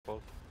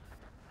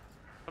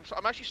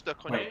I'm actually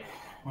stuck on you.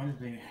 Why did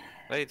they...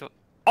 Wait, Oh,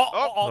 Oh.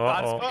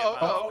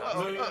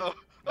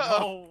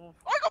 oh,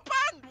 I got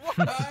banned! What?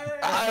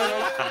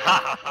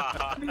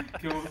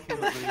 Kill the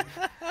blade.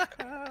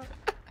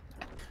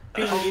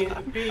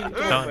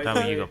 Don't tell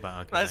me you got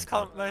back. Nice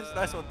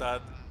one,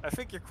 Dad. I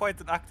think you're quite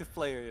an active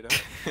player, you know.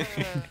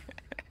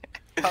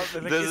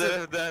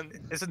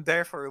 Isn't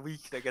there for a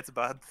week that gets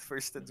banned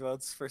first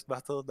advance, first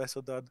battle. Nice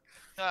one, Dad.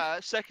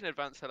 Second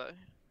advance, hello.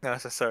 No,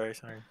 sorry.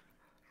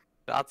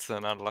 that's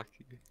an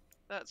unlucky.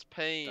 That's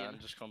pain. Dan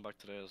just come back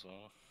today as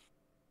well.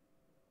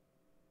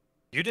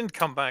 You didn't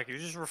come back. You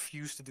just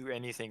refused to do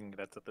anything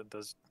that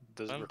does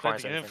I'm require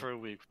playing anything. for a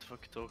week. What the fuck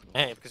are you talking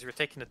about? Yeah, because you were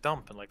taking a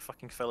dump and like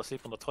fucking fell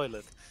asleep on the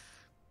toilet.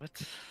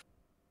 What?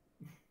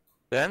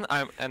 Then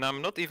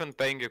I'm not even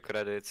paying you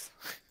credits.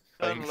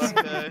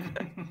 Unlucky.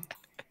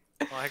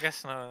 Well, I guess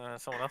someone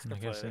else can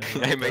play.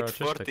 I made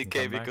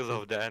 40k because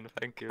of Dan.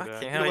 Thank you, Dan.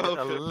 Fucking hell, you did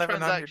 1100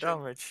 Transaction.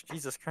 damage.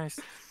 Jesus Christ.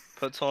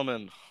 Put Tom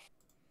in.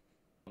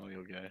 Oh,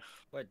 you're gay.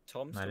 Wait,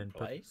 Tom still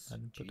plays? I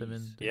didn't put them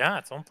in. Yeah,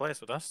 Tom plays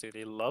with us, dude.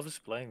 He loves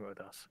playing with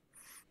us.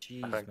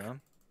 Jeez,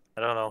 man.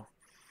 I don't know.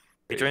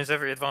 He joins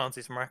every advance.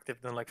 He's more active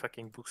than like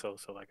fucking Buxo,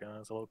 so like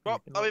it's a little. Well,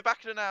 I'll be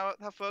back in an hour.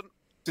 Have fun.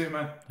 See you,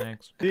 man.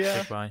 Thanks. Yeah.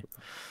 Goodbye.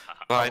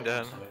 Bye,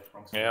 Dan.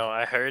 Yeah,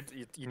 I heard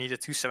you need a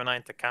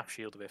 279 to cap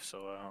shield with,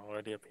 so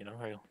already up, you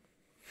know.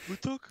 Who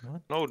took?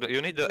 No,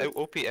 you need the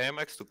OP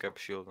AMX to cap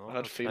shield. No? I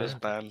had Feelers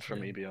banned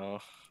from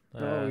EBR.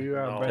 No, you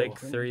are no. Take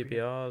bacon. 3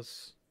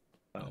 BRs.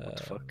 Oh, what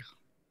the fuck?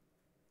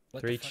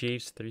 3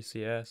 Chiefs, 3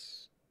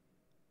 CS.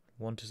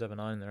 1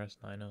 279, the rest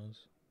 9-0s.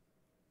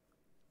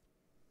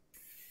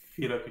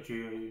 Fila, could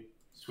you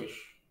switch?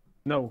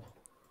 No.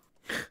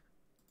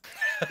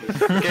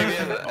 Okay, we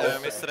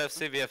have, Mr.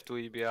 FC, we have 2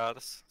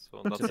 EBRs,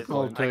 so that's it.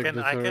 I'll take the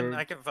third.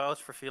 I can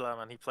vouch for Fila,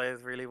 man. He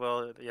played really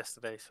well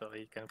yesterday, so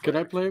he can. Can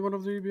I play one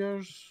of the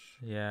EBRs?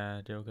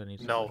 Yeah, Joker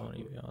needs No. to play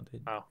EBR,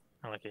 dude. Oh,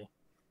 unlucky.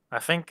 I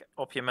think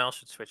OPML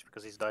should switch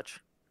because he's Dutch.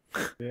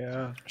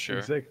 Yeah, Sure.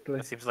 exactly.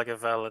 That seems like a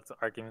valid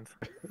argument.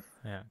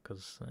 Yeah,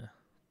 because.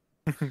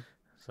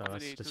 So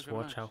let's need just to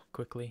watch match. how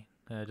quickly.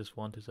 Just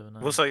 1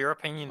 279. Also, your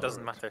opinion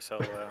doesn't matter, so.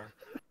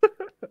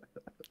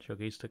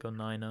 Joker's took on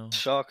 9-0.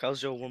 Shark,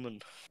 how's your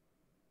woman?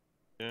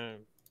 Yeah.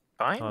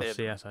 Fine, Oh, dude.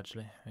 CS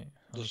actually. Wait,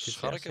 only Does two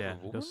Shark CS, have a yeah,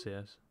 woman? go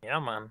CS. Yeah,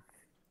 man.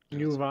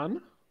 New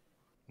one?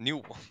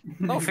 New.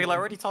 No, Phil, I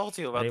already told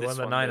you about He this won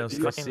the one. 9-0, dude.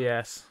 go Fucking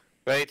CS.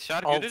 Wait,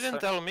 Shark, you Alt- didn't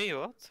tell me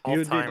what? You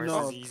did Alzheimer's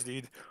not. disease,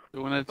 dude.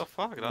 What the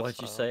fuck? That's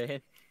What'd you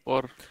say?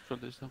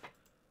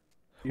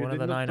 You One of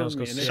did the not 9-0s tell go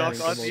me CS. anything Shark,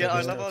 about so yeah, I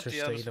just love go our to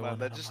DMs, stay the man. one,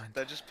 They're never just, mind.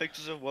 they're just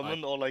pictures of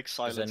women or like Is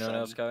silence. anyone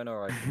else going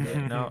alright?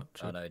 No,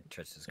 Oh no,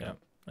 Tristan's yeah, going.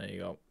 there you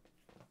go.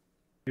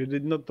 You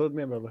did not tell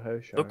me about how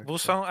Shark. Look,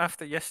 Buso,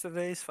 after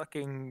yesterday's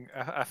fucking,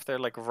 after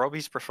like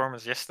Robbie's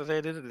performance yesterday,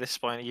 dude, at this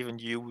point, even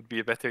you would be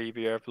a better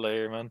EBR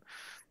player, man.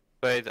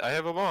 Wait, I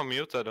have a one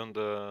muted on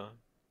the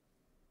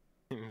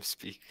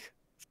speak.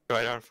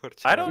 Quite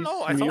unfortunate. I don't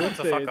know. I He's told him to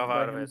fuck muted off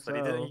by out of it, but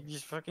he didn't. himself. He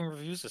just fucking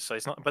refuses. So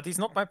he's not. But he's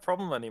not my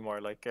problem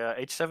anymore. Like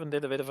H7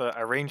 did a bit of a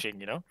arranging,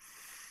 you know.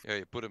 Yeah,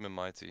 you put him in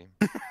my team.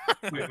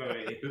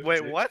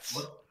 Wait, what?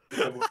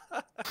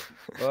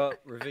 Well,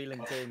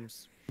 revealing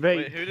teams.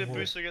 Wait, who did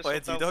Booster get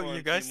Wait, swapped out for you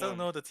in guys Team don't 1?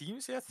 know the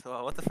teams yet?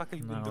 Oh, what the fuck have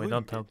you been No, doing? we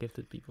don't tell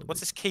gifted people. What's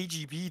this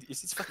KGB?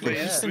 Is this fucking Wait,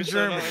 is Eastern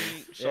Booster not Germany?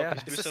 in, Yeah. is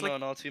Is this Booster like- not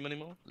on our team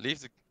anymore? Leave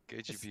the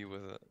KGB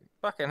with it.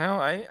 Fucking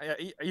hell!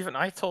 Even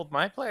I told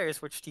my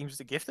players which teams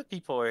the gifted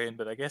people are in,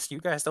 but I guess you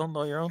guys don't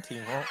know your own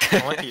team. Well,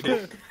 unlucky,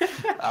 dude.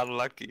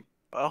 Unlucky.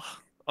 Oh, Shark,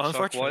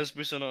 unfortunately. why is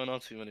Booster not on our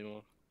team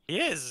anymore? He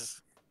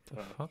is.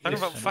 Fuck Talking is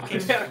about this?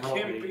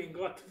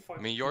 fucking. I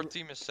mean, your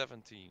team is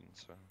 17,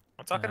 so.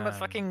 I'm talking about Um,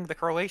 fucking the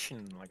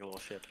Croatian like a little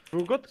shit.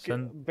 Who got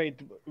Send-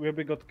 wait, where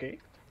we got cake?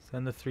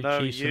 Send the 3 No,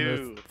 Chiefs and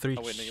you. the 3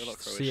 Oh, wait, no, you're not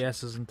Croatian.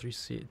 CSs and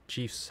 3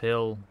 Chiefs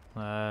Hill.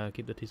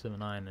 Keep the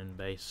T79 in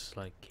base,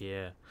 like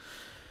here.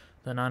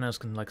 The 9-0s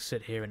can like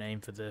sit here and aim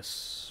for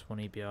this. 1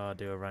 EBR,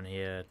 do a run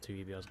here, 2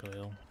 EBRs go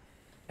Hill.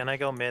 Can I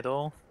go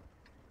middle?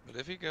 But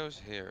if he goes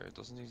here,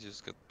 doesn't he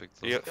just get picked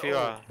up? You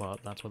are, Well,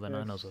 that's what the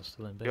Yes. 9-0s are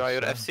still in base. you are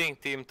your so FCing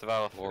team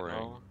 12. Boring.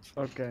 You know?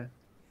 Okay.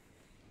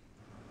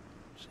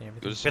 see Good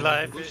everything's to Villa,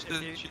 see. if Boost you-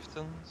 the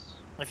chieftains.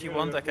 If you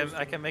want,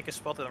 I can make a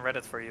spot on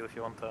Reddit for you if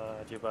you want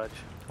G-Badge.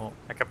 Oh,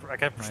 I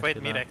can persuade do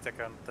that.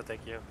 Mirek to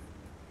take you.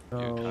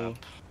 So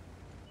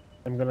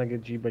I'm gonna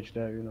get G-Badge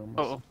there, you know.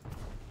 Oh.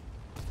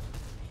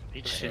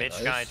 Each Shit, Mitch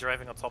nice. guy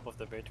driving on top of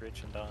the bridge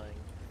and dying.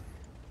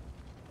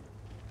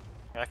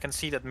 I can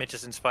see that Mitch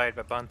is inspired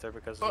by Panther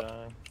because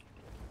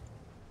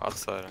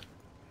Outsider.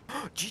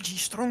 GG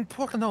Strong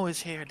Porno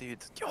is here,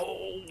 dude.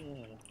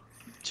 Yo!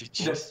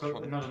 Just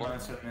put another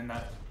mindset in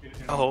that.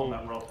 Oh. On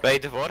that roll.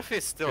 Wait, the Dwarf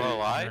is still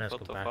alive? 9-0s What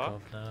go the back fuck?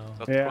 off now.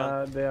 That Yeah,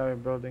 clan, they are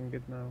building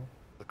it now.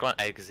 that clan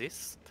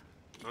exist?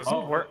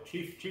 Isn't Worf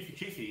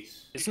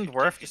Chiefs. isn't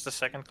Worf just the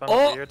second clan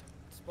Oh! of weird?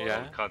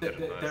 Yeah. They're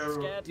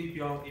Scared.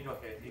 EPL,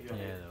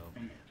 Yeah,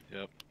 though.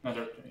 Yep. No,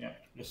 they're, yeah,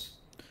 just.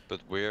 But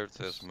Weird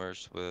has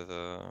merged with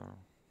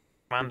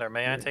Commander,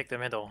 may I take the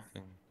middle?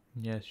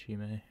 Yes, you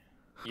may.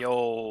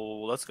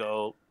 Yo, let's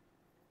go.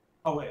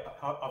 Oh wait,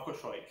 I've got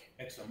strike.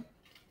 Excellent.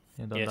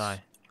 Yeah, don't Yes.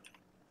 die.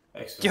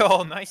 Excellent.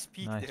 Yo, nice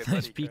peek Nice, there,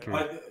 nice buddy.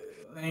 peeker.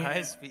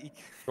 Nice peek.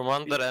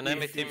 Commander,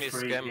 enemy team is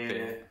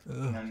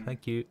camping.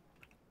 Thank you.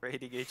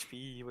 Rating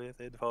HP with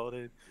it,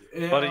 voted.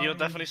 Buddy, you're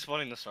definitely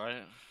spawning this,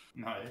 right?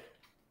 No.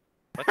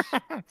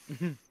 What?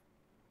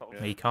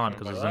 No, you can't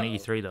because there's an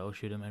E3 that'll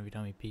shoot him every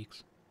time he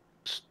peeks.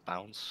 Just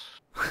bounce.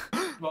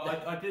 Well,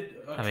 I did.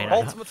 I mean, tried.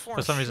 Ultimate form.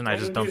 for some reason I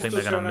just don't think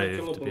they're gonna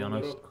Just move, to be killable,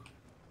 honest. look.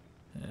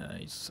 Yeah,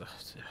 he's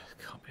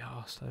can't be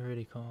arsed. I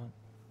really can't.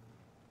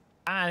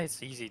 Ah,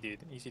 it's easy, dude.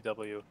 Easy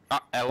W.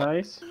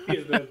 Nice.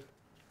 He's dead.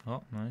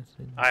 Oh, nice.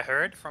 I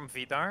heard from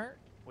Vidar,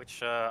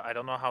 which I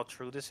don't know how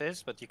true this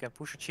is, but you can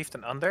push a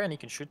chieftain under and you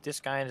can shoot this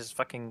guy in his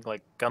fucking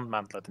like gun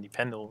mantlet and you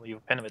pen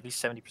him at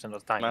least 70% of the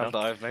time. Man, You know?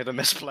 I've made a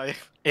misplay.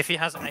 If he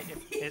has an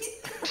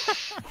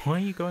Why are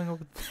you going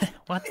over there?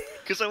 What?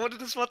 Because I wanted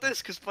to spot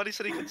this, because Buddy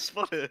said he could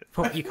spot it.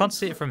 What, you can't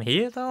see it from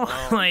here though?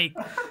 No. Like,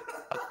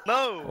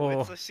 No,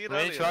 Oh. I see it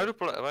Mage, why are earlier.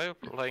 why are you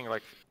playing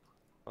like...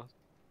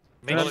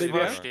 Mitch No, is they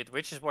washed, are. dude.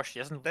 Mitch is washed. He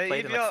hasn't They,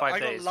 played in yeah, like 5 I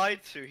days. got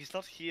lied to. He's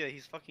not here.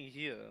 He's fucking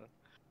here.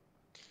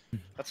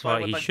 That's why I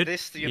well, went he like should.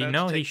 this to, You to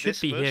know, he take should this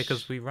be here push.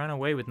 because we ran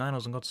away with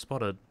Ninos and got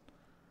spotted.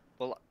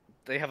 Well,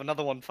 they have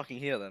another one fucking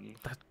here then.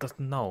 That doesn't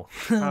no.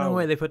 No How?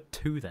 way they put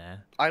 2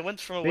 there. I went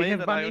from They away, have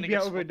then I only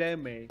get Vanibia over spotted. there,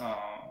 mate. Oh.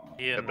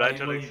 Yeah,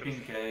 Congratulations. Why are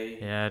you being gay?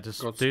 Yeah,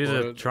 just Got do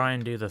spotted. try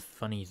and do the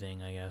funny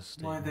thing, I guess.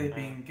 Why are dude. they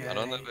being gay? I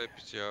don't have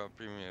APCR,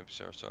 premium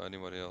APCR, so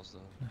anybody else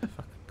though.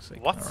 Fuck's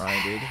sake. What?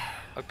 Alright, dude.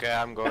 Okay,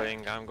 I'm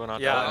going. I'm gonna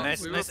Yeah, die.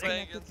 nice, we were nice,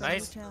 playing against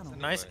nice, them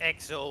nice anyway.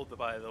 exo,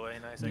 by the way.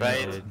 Nice Yeah,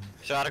 Wait. exo. dude.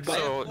 Shark,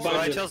 so I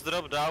Budget. just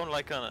drop down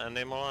like an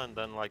animal and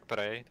then like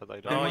pray that I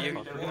don't No, get you-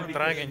 caught? They're gonna be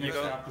Dragon, getting you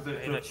this go- now 'cause they've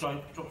Hey, dropped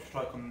let's-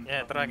 strike on.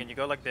 Yeah, Dragon, you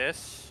go like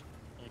this.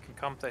 You can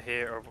come to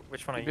here, or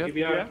which one are you?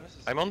 EBR.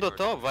 I'm on the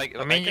top. Like,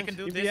 I mean, you can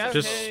do this. EBR. as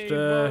Just,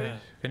 well. Hey, boy.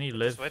 can you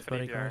live, wait for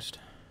buddy, the EBR. Christ?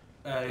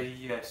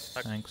 Yes.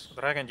 Thanks.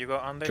 Dragon, you go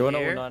under Do you want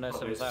all here.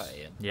 907s out,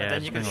 Ian? Yeah, then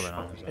just you bring can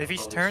all that on. If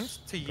he's turned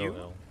to you,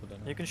 Go but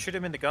then- you can shoot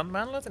him in the gun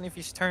manlet, and if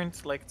he's turned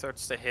like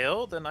towards the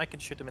hill, then I can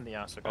shoot him in the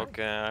ass. Okay.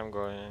 Okay, I'm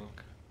going.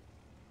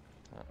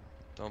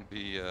 Don't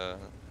be,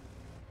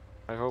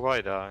 I hope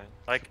I die.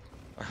 Like,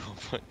 I hope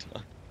I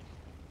die.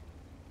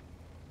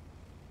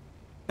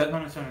 That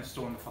man is only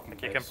still in the fucking you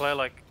can place. play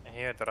like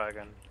here,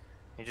 Dragon.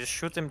 You just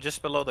shoot him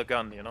just below the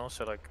gun, you know,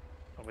 so like,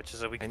 which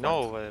is a weak I point.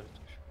 know.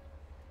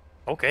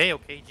 Okay,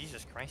 okay,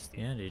 Jesus Christ.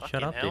 Dude. Yeah, dude, shut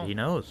Fucking up, hell. dude. He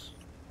knows.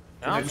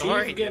 No, I'm If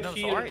sorry, you dude. get I'm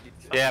here- sorry, dude.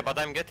 Yeah, but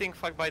I'm getting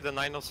fucked by the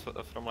Ninos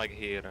from like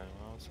here. You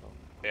know, so.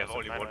 They have Doesn't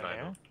only one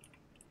matter, nine.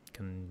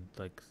 Can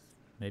like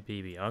maybe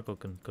Iago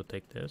could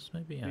take this.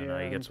 Maybe I don't Yeah, know.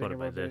 He I'm gets spotted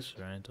by thinking about this,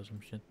 right, or some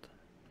shit.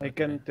 I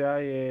can try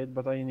it,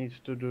 but I need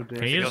to do this.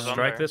 Can you goes just on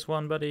strike there. this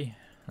one, buddy?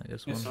 Like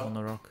this Yes, one sir. on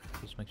the rock.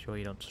 Just make sure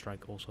you don't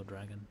strike also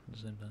dragon at the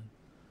same time.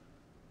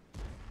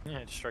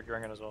 Yeah, just strike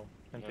Dragon as well.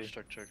 No, MP.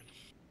 check.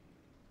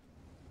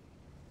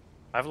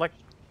 I have like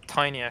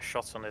tiny ass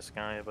shots on this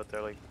guy, but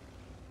they're like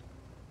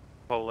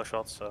polar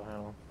shots, so you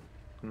know.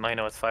 9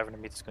 at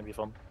 500 meters is gonna be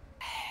fun.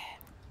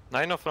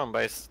 Nino from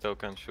base still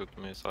can shoot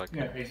me, so I can.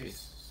 Yeah,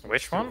 he's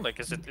Which one? Like,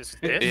 is it It- this?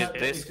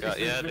 this guy,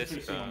 yeah, literally this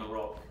sitting guy. on the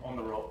rock. On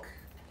the rock.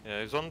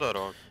 Yeah, he's on the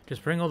rock.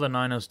 Just bring all the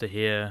Ninos to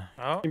here.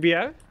 Oh,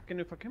 EBR? Can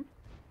you fuck him?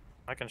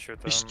 I can shoot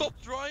them. You stop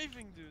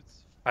driving, dude.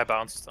 I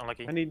bounced,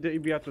 unlucky. I need the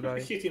EBR to die.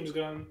 His team's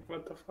gone.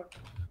 What the fuck?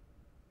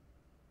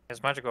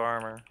 His magical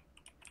armor.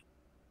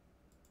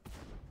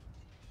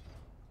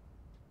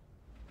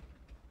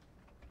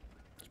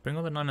 Just bring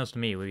all the Ninos to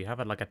me. We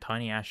have like a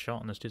tiny ass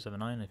shot on this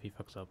 279 if he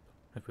fucks up.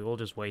 If we all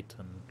just wait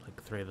and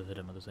like 3 of us hit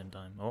him at the same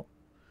time. Oh,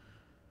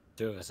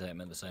 2 of us hit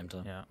him at the same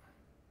time. yeah.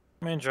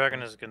 I mean,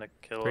 Dragon is gonna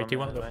kill 3, him 2,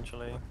 1.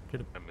 eventually.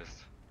 I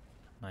missed.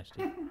 Nice,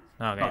 dude.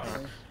 Okay. Nice.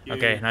 You-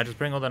 Okay, now just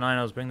bring all the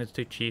Ninos, bring the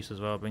 2 chiefs as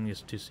well, bring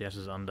these 2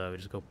 CSs under. We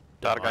just go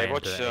Dark, I into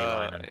watch, the A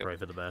line and yep. pray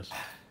for the best.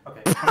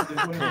 Okay. There's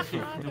one of the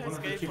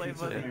gameplay, chieftains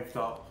that buddy. moved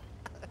up.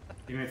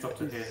 He moved up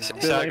to here now. Still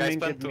Shark, I aiming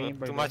spent at me,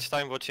 by too the much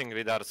time watching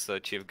Vidar's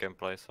chief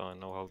gameplay, so I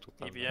know how to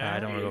play. EBR. Yeah, I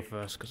don't want to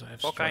go first because I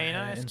have Cocaine,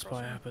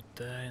 Inspire, but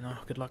you know,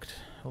 good luck,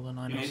 all the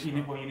You Ninos.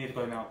 need, well, you need to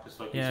go now. Just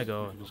like Yeah, this.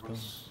 go, just go.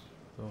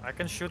 I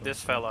can shoot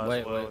this fella Wait,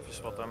 as well wait. if you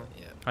spot them.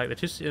 Yeah. Like the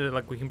 2,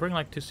 like we can bring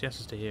like 2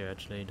 CSs to here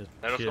actually, just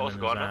Ninos shoot him also in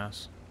his gone, huh?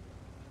 ass.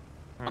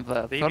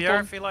 The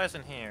EBR fila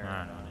isn't here.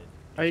 No,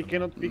 no, I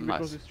cannot pick Nice.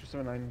 because it's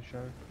 279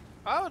 show.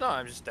 Oh no,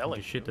 I'm just telling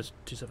You shoot this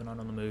 279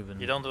 on the move and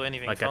You don't do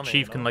anything like funny, a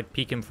chief you can know? like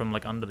peek him from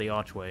like under the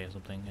archway or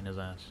something in his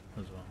ass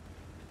as well.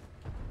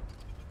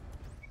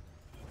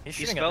 He's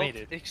He shooting at me,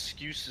 spelled dude.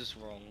 excuses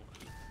wrong.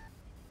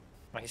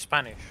 But he's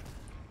Spanish.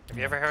 Have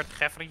you ever heard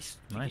Jeffries?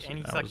 Nice,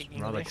 Any that was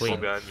fucking rather English? clean.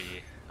 Go behind me.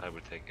 I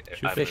would take it.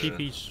 Shoot the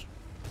chiefies.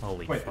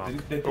 Holy Wait, fuck.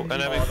 they Oh, didn't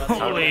enemy. use- that's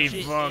Holy a lot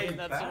of fuck. cheap-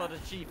 That's a lot of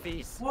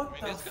cheapies. What I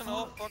mean, the it's gonna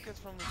all fuck? fuck it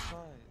from the side.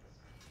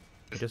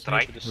 We just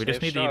Strike need, the we just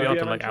safe need the side. EBR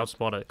Yeah, to like like-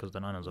 outspot it because the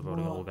Ninos are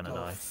probably all What gonna the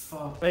die.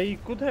 fuck? I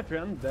could have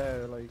run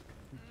there, like.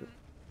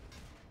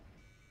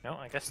 No,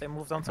 I guess they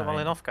moved on to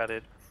Alright. Malinovka,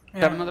 dude.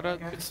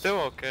 Yeah, It's still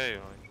okay.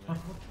 Like,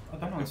 I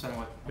don't understand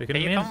why. We can,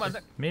 Can you me, come and,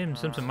 with me and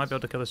Simpson might be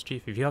able to kill this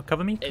chief. If you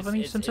cover me, cover me,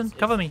 It's- Simpson, it's-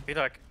 cover me. Be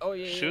like, Oh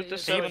yeah. Shoot the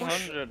Can you push?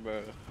 700,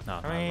 bro.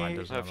 No, no, I mean, mine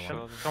does have another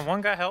one. shot. can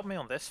one guy help me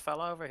on this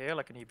fella over here,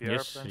 like an EBR?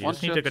 Yes, you potentially?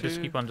 just need to shot just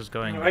too. keep on just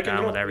going I can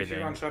down with drop if you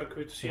everything. want Shark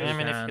to see Yeah, I us.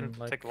 mean, if you can, can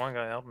like- take one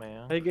guy, help me.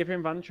 Yeah. I gave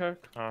him one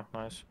shark. Oh,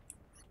 nice.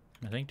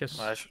 I think this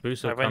I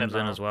Buso win it comes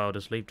in now. as well.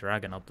 Just leave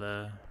Dragon up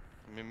there.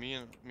 Me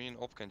and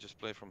Op can just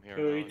play from here.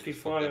 Oh, now, he just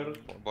fired.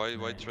 fucking- Why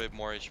Yeah. trade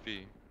more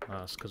HP?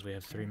 Well, it's because we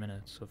have 3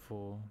 minutes or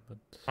 4. But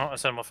Oh, I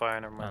sent my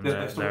fire, never and mind. Yeah,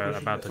 they're, let's talk they're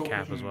vision, about let's to talk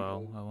cap as vision.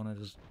 well. I want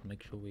to just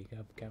make sure we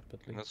have cap at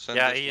Let's least. send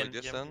Yeah, this Ian, like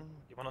this you, then.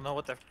 you want to know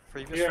what the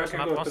previous Yeah, I first can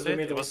map go to was? the It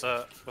middle. was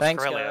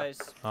Thanks, Corellia. guys.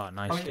 Oh,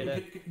 nice. I mean,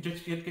 Did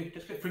just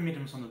get 3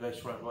 mediums on the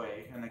base right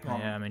away, and they can't.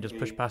 Yeah, I mean, just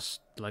push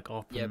past like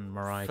Op Yeah, and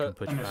Mariah for- can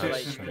push and the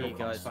past. six HP and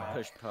guys, back.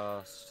 push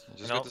past.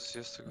 Just No. get the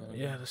CS to go.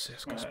 Yeah, the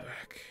CS goes Yeah.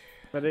 back.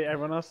 But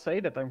everyone else say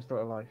that I'm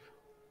still alive.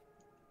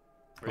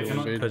 Really?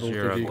 Because Both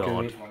you're of a you can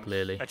god, lead ones.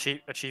 clearly.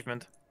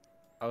 Achievement.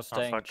 I was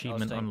staying. fuck. I was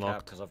Achievement staying unlocked.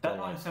 cap because I've That got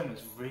line like. 7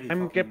 is really.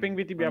 I'm fucking capping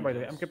VTBR by the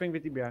way. I'm dangerous. capping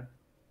VTBR.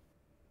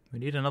 We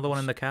need another one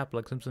in the cap.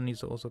 Like Simpson needs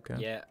to also cap.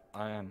 Yeah,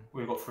 I am.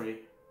 We've got 3.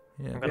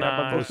 Yeah, I'm but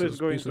gonna- Buso is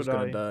going to Buso's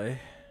gonna die.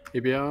 die.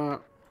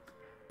 EBR.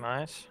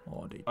 Nice.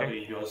 Oh, dude. Oh,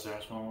 he was there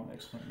as well.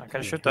 Excellent. I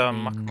can Yeah, shoot I the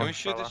mean- Can we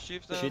shoot fella. this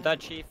chief then? Shoot that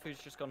chief who's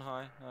just gone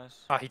high.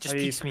 Nice. Oh, he just I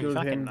beats me killed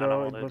fucking him though.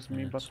 animal, It dude. was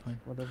me, Yeah, but it's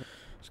fine. whatever.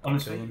 Just gonna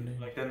kill Honestly, him, dude.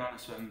 like they're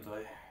 9-7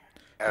 die.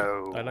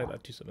 Oh. I like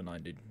that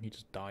 279, dude. He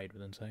just died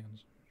within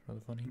seconds. Rather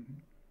funny.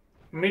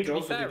 Mid To be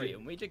also fair, did it.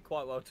 Ian, we did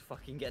quite well to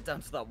fucking get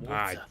down to that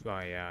water. Oh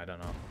yeah, I don't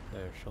know.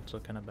 Their shots are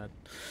kind of bad,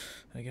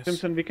 I guess.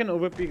 Simpson, we can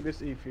overpeak this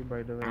Efi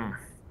by the way.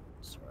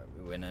 That's right,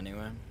 we win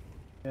anyway.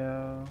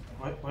 Yeah.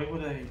 Why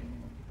would they?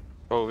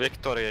 Oh,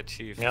 victory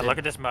achieved. Yeah, look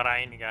at this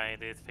Marine guy,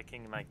 dude.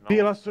 Picking like He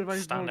no lost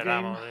survival standard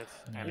game. ammo,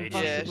 dude. And he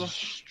Yeah, Impossible.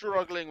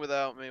 struggling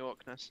without me. What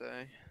can I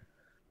say?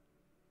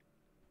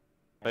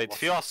 Wait,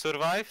 Fia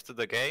survived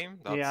the game?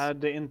 That's... Yeah,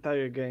 the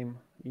entire game.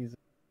 Easy.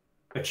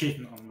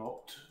 Achievement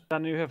unlocked.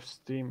 Then you have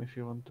Steam if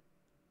you want to.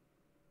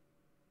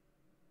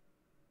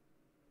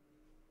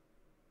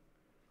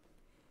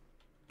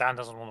 Dan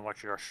doesn't want to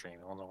watch your stream.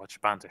 He wants to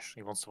watch Bandish.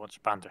 He wants to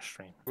watch Bandish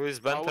stream. Who is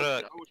I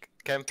Banter would-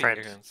 camping Tread.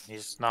 against?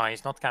 He's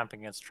not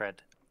camping against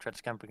Tread. Tread's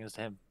camping against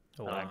him.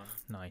 Oh, Alright.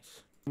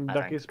 nice. Duck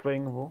think. is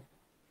playing WoW.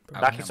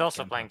 Dak is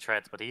also playing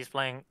Tread, but he's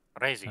playing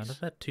How Razzies. does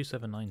that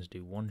 279s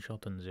do? 1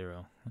 shot and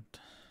 0. What?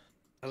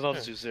 I love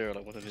to do 0,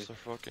 like what it These is. are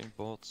fucking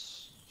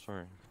bots.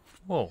 Sorry.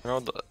 Whoa, No,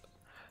 the,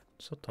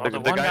 so Well, tough. the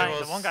the one guy guy,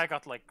 was- the one guy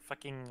got like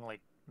fucking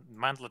like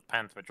mantlet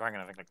pant with dragon.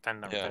 I think like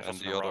 10 yeah, rifles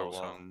and in the a other row,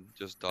 so- one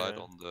just died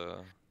Yeah. on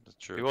the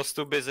church. He was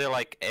too busy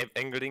like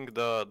angling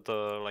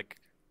the like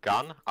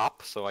gun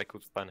up so I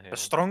could pan him. The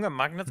stronger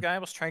magnet guy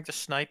was trying to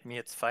snipe me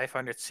at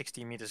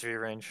 560 meters view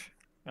range,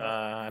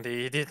 and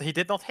he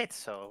did not hit.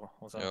 So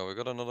was Yeah, we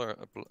got another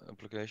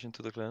application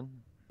to the clan.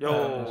 yo,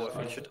 Uh,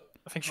 I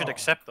think you should oh.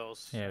 accept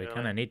those. Yeah, we really.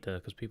 kind of need to,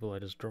 because people are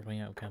just dropping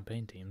out of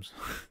campaign teams.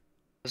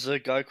 There's a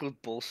guy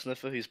called Bull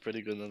Sniffer, he's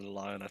pretty good in the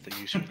line, I think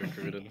you should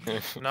recruit him.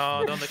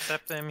 No, don't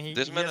accept him.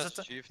 This He man has has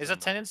a, achieved is a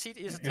them.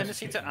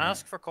 tendency to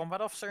ask for combat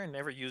officer and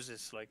never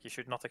uses. Like you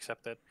should not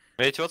accept it.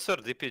 Wait, what's your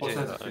DPG? What's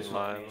that? in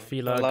line?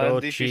 Fila, Line go,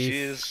 DPG Chief,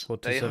 is for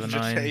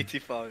 279.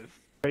 885.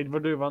 Wait,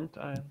 what do you want?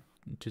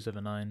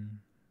 279,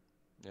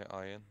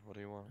 Yeah, Ian, what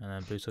do you want? and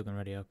then Buso can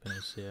ready up in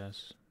his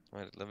CS.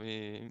 Wait, let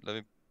me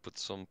put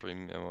some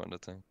premium on the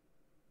thing.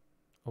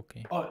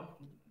 Okay. Oh,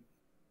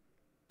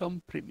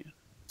 Some premium.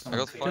 I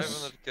got Just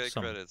 500k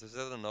some. credits. Is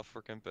that enough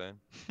for campaign?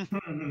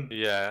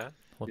 Yeah.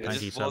 What I tank are you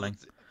just bought selling?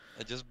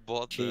 I just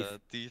bought Chief.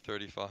 the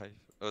T35.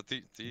 Oh,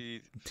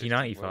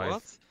 T95.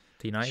 What?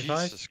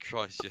 T95? Jesus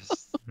Christ,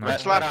 yes.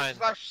 Nice. Ryan,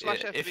 slash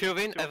if FB you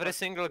win 215. every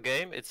single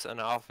game, it's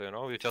enough, you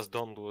know? You just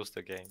don't lose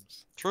the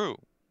games. True.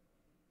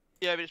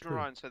 Yeah, but it's True.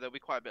 Ryan, so there'll be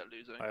quite a bit of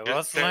losing. Wait, Just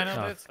what's the say- line of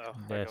Oh, it? Oh,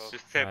 my yes, God.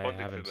 Just say I what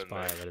have if you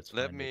inspire, win, but it's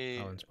Let fine. me-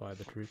 I'll inspire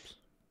the troops.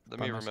 Let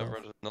By me remember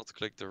myself. to not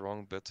click the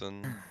wrong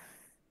button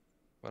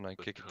when I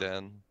kick But-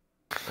 Dan.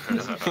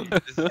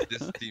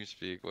 this team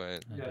speak,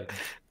 wait. I Yeah. did.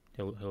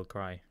 He'll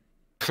cry.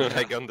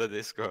 Like on the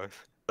Discord.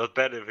 Not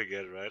bad if we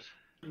get right.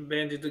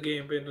 Banned the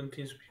game, banned on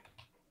TeamSpeak.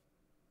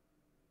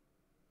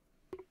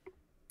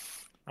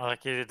 I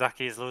like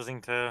Ducky is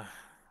losing to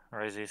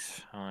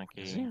Razzies. I like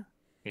Is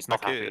he's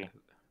not Lucky, happy.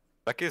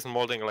 Lucky is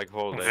molding like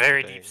whole day.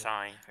 Very today. deep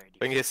sigh. Very deep.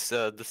 Thing is,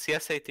 the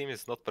CSA team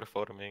is not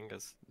performing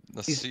as.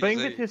 The He's playing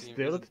CSA with his team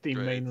stealth isn't team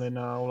great. mainly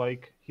now.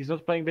 Like he's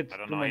not playing with. I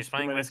don't too know. much- He's too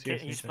playing many with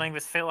CS he's teams. playing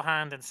with Phil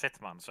Hand and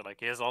Sitman, so like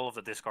he has all of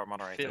the Discord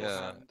moderators. Phil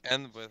Yeah, Hand.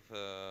 and with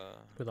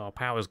With our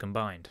powers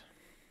combined,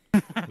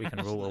 we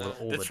can rule over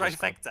all the the Discord.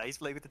 trifecta. He's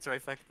playing with the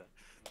trifecta.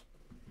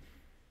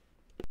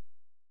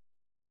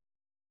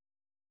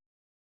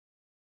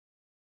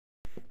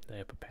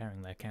 They're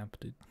preparing their camp,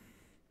 dude.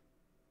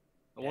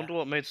 I wonder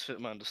what made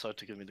Fitman decide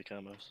to give me the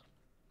camos.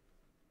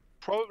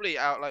 Probably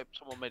out like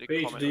someone made a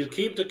Paige, comment. do or you something.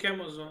 keep the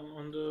camos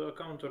on the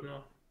account or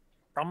no?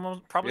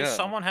 Probably Yeah.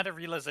 someone had a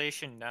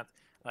realization that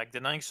like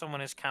denying someone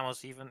his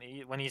camos even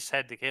when he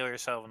said to kill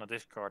yourself on a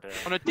Discord.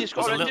 On a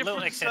Discord, was on a a little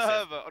different excessive.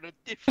 server, on a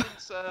different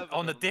server.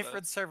 On a than the-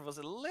 different server was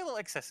a little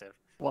excessive.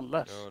 One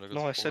less.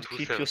 No, I said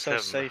keep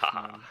yourself safe,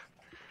 man.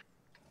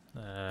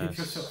 Keep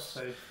yourself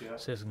safe, yeah.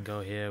 Sis can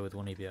go here with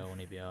 1 EBR, 1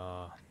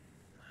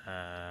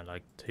 EBR.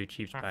 Like 2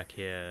 chiefs back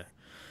here.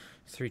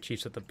 3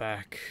 chiefs at the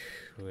back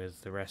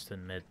with the rest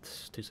in mid.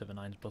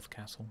 279's both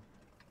castle.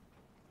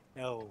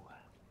 No.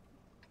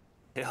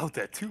 Oh,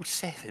 they're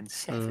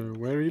 277.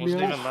 Where are you Wasn't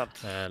being? even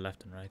that.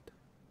 Left and right.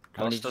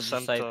 How many Lost the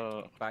did you say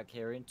center. back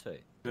here into?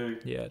 2,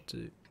 Yeah,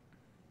 2.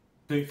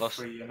 2, Lost-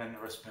 3, and then the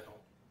rest middle.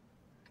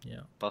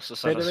 Yeah. Plus the By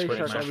center the way, swing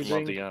Shaq, are we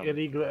doing bloody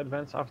illegal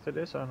advance after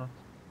this or not?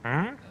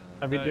 Hmm?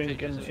 Are we No, I doing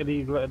think an it's-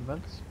 illegal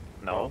advance?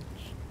 No.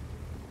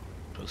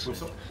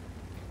 Whistle.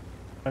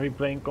 Are we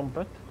playing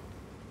combat?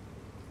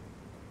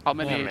 How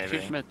many Yeah, maybe.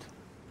 chief mid?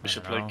 We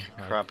should I play don't know,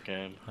 like, crap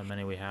game. How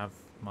many we have?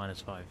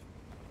 -5.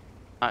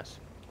 Nice.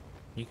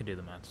 You can do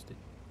the maths, dude.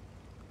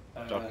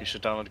 Doc, you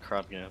should download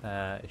crap game.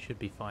 It should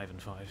be 5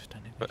 and 5,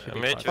 technically. It should be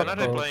Mate, 5 when and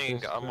are they 5.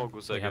 playing Oh,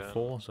 Amogus We again? have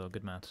 4, so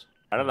good maths.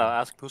 I don't know,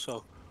 ask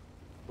Puso.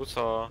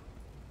 Pusa.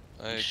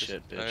 I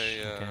Shit, just,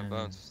 bitch. I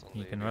bounced on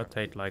You the can EBR.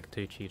 rotate like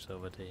 2 chiefs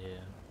over to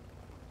here.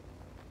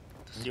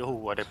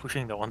 Yo, are they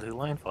pushing the 1-2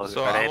 line for?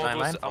 So Are they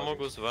line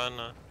Amogus when?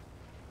 I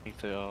think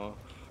they are.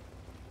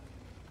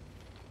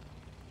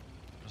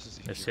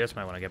 The CS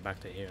might want to get back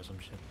to here or some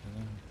shit.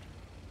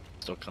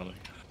 Still coming.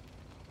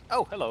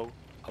 Oh, hello.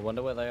 I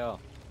wonder where they are.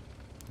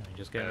 You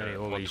just get ready,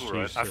 all one, these two,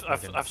 right? chiefs.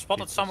 I've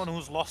spotted someone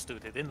who's lost,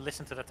 dude. They didn't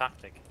listen to the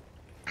tactic.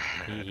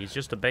 He's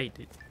just a bait,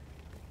 dude.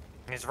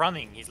 He's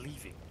running, he's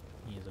leaving.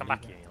 He's a Come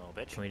back leader. here, you little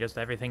bitch. Can we just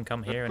everything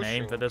come They're here and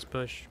aim for pushing. this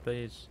push,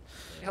 please?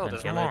 Yo, And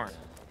there's kill more. it.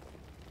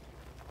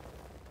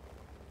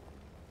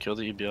 Kill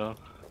the EBR.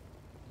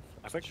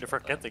 I'm actually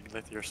forgetting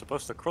that you're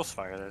supposed to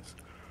crossfire this.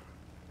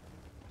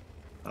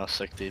 Ah,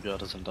 sick, the EBR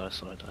doesn't die,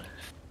 so I die.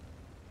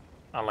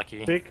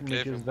 Unlucky. Big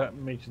makes that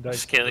makes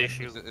dice. Skill better.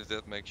 issue. If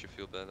that makes you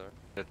feel better.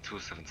 At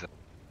 277.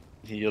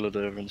 He yellowed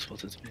over and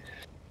spotted me.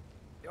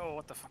 Yo,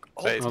 what the fuck?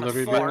 Wait, Oh, Another the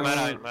rebound.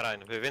 four.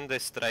 Marine, we win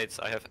these trades.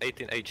 I have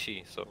 18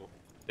 HE, so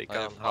they I can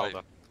have hold 5.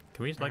 up.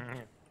 Can we like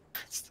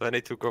It's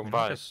 22 can we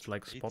combined. just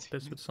like spot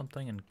this with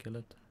something and kill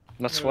it?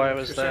 That's why I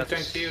was there.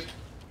 Tank here.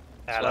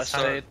 Yeah, That's why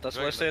I how- stayed. That's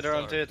why I Very stayed good around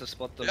start. here to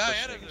spot the Yeah,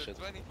 pushing yeah, and that's shit.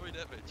 23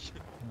 damage.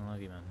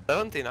 Unlucky, man.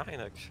 79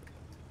 actually.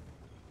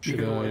 You Should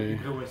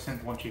could always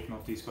send one chief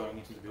northeast going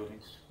into the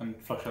buildings and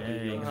flush out Yeah, the you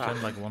buildings. can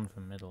send like one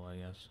from middle, I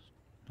guess.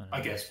 don't I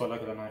know. guess, but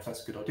like, I don't know if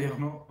that's a good idea or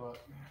not. But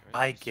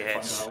I find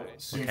guess. out.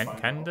 Soon Can find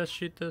can out. this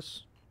shoot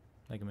this?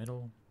 Like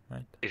middle,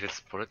 right? If it's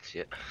spotted,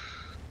 yeah.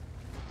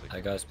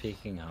 Are guys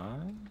peeking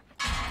high?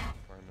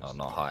 Oh,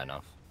 not high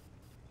enough.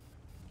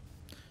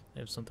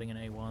 They have something in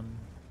A1.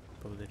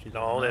 Probably they choose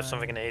No, they have A9.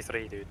 something in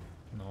A3, dude.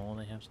 No,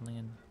 they have something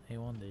in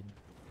A1, dude.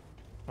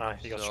 Ah,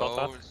 you got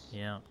shot at?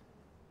 Yeah.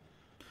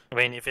 I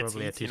mean, if it's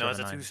Probably a heat, you know, it's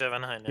a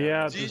 279. 279.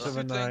 Yeah, These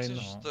 279. two tanks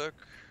are No. stuck.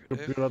 You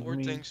They have blood 4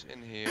 me. tanks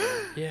in here.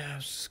 Yeah, I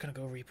was just gonna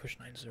go repush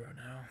 9-0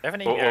 now. They have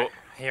an Oh, EBR oh.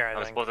 here, I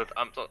I'm think. spotted.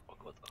 I'm so. Oh,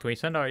 God. Can we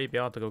send our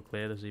EBR to go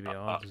clear this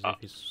EBR to see if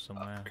he's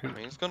somewhere? I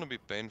mean, it's gonna be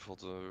painful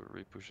to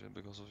repush it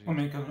because of you. I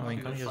mean, I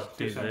mean, can you just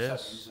do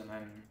this? And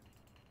then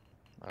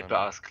I don't The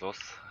know. ass close.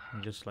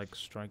 And just like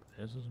strike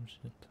this or some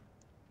shit?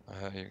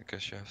 I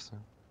guess you have to.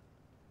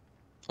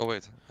 Oh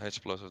wait,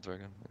 explosive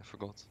dragon. I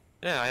forgot.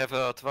 Yeah, I have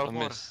 12 I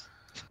more. missed.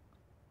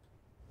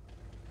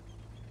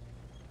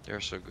 You're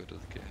so good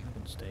at the game. I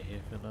can stay here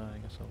for that, I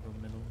guess I'll go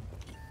middle.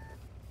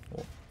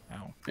 Oh,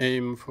 ow.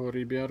 Aim for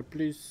EBR,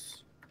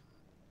 please.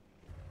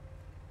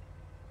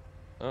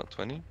 Oh,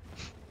 20.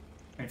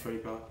 aim for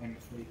you, aim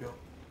for you.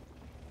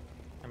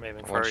 I'm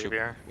aiming One for should,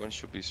 EBR. one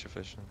should be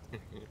sufficient.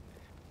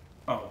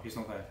 Oh, he's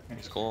not there.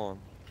 He's gone.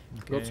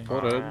 Got Okay.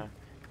 spotted.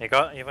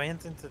 You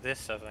went into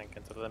this, I think,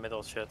 into the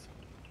middle shit.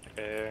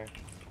 Okay.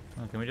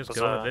 Oh, can we just Was,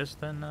 go with this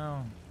then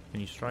now?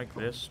 Can you strike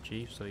this,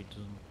 chief, so he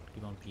doesn't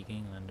keep on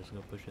peeking and then just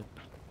go push it?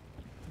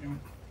 Yeah. You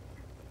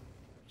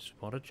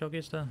spotted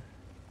Chuggies then?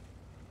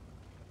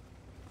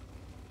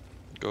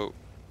 Go.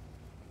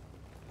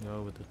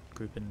 Go with the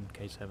group in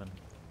K7.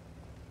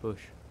 Push.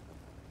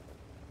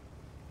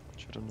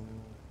 Shouldn't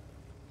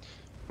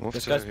move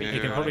This to guy's here. peeking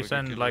You can Yeah, probably we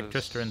send kill like this.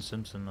 Twister and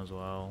Simpson as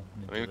well. I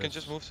into mean, we can this.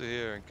 just move to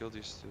here and kill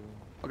these two.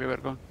 Okay, we're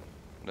gone.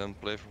 And then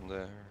play from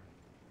there.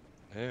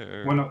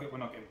 Here. We're not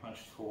getting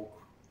punched for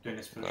doing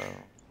this push. No.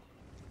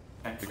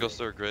 Thankfully. Because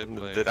they're great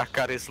players. The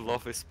Dakaris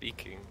love is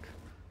speaking.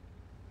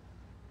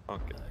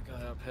 Okay.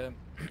 Guy up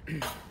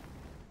here.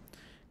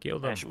 Kill I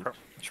them. should, I'm should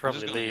just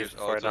probably gonna leave use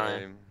before I auto die.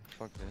 aim.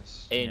 Fuck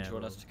this. Ian, Yeah, do you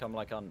want we'll- us to come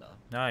like under?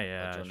 Oh Or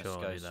yeah, do you want sure, us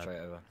I'll to do go that. straight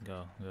over?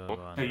 Go Oh.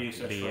 on. Hey, you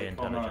said Be straight.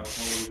 Oh, no, intelligent.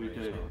 what will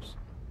we do?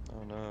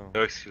 Oh no.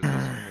 No excuses.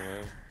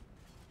 Anyway,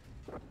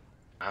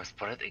 I'm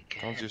spotted again.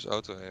 can't use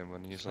auto aim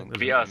when he's on Like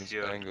Be this. us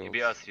here.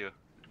 Be us here.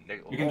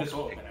 Like, You can just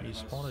auto like- aim. He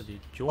spotted you.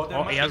 Oh,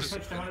 Oh, he has.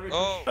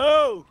 Oh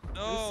Oh!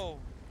 no!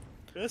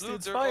 That's Dude,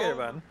 inspire, they're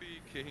man.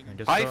 overpeaking.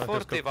 Just go,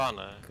 just go. 41. Am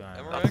I That's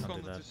right not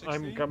on do the that. 260?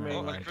 I'm coming.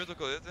 Oh, I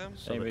critical hit him.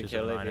 So Maybe the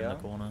kill 279 in the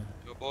ABR. corner.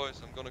 Yo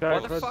boys, I'm gonna Guys,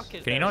 cross. What the fuck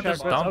is Can you that? not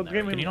just Shaq, let's dump?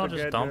 outgame Can you him not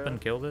just dump together.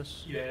 and kill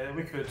this? Yeah,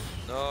 we could.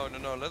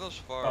 No, let us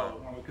farm.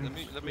 Oh, well, we can,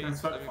 Let me we can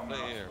start from play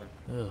now, here.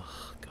 actually. Ugh,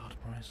 God,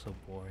 Brian's so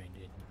boring,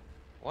 dude.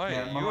 Why?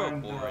 Yeah, You're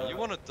mine, boring. You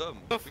want to dump.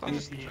 We can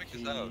just check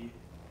this out.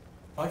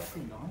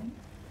 539?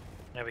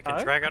 Yeah, we can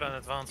Huh? drag out in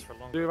advance for Do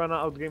longer. you wanna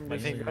outgame I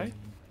this think- guy?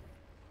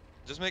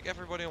 Just make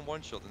everybody on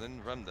one shot and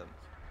then ram them.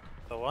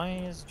 So why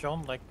is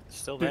John like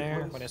still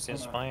there? When is the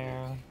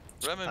Inspire?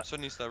 Ram him,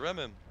 Sonista, ram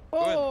him.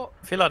 Oh,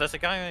 Phila, there's a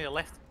guy on your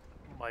left.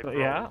 My bro.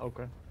 Yeah,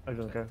 okay. I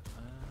don't care.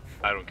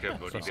 I don't care,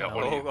 bro. That's We are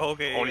fine.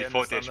 Okay, only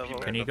 40 understandable.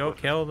 HP. Can you go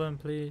kill them,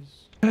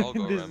 please? I'll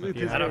go This- ram him. it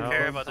is I don't very care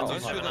fun. about the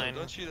Don't shoot him, 279.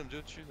 don't shoot him,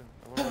 don't shoot him.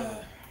 I wanna ram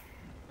him.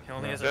 He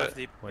only has Yeah. enough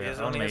deep. We He has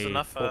are only has only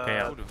enough 4K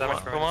out. damage for him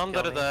to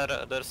Commander, kill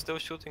me. they're still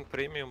shooting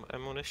premium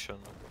ammunition.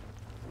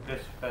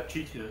 There's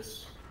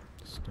cheaters.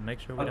 Just to make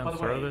sure By we the don't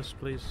throw way- this,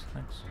 please.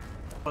 Thanks.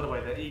 By the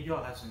way, the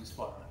EGR has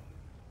Inspire.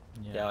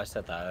 Yeah, I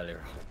said that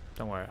earlier.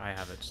 Don't worry, I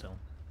have it still.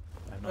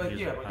 I'm not using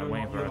Yeah, it. but I'm you're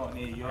waiting not, for you're it. not an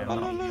EGR. I am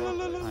you're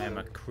not- an EGR. I am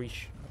a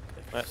creature.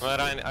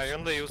 I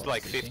only used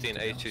like 15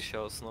 HE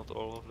shells, not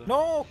all of them.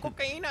 No,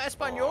 Cocaína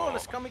Español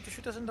is coming to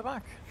shoot us in the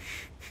back.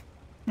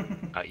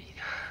 Aye.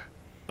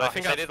 I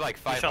think I did like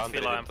you shot 500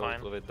 Phila, in I'm fine.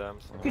 total with them.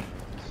 So.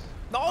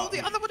 No, the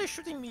other one is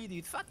shooting me,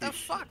 dude. What the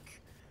fuck?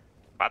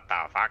 What the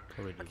fuck?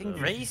 Probably Fucking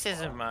deserve it.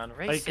 racism, man.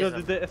 I killed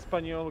Racism. the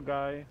Espanol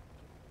guy.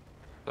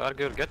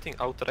 You're getting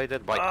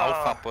outrated by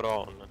Ah. Alpha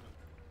Prawn.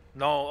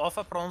 No,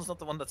 Alpha Prawn's not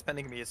the one that's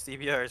spending me. It's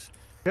TBR's.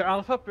 The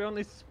Alpha Peon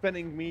is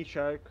spinning me,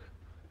 Shark.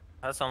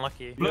 That's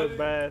unlucky. You're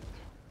bad.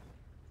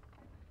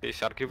 Hey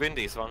Shark, you win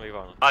these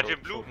 1v1. Arjun Show-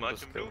 Blue, show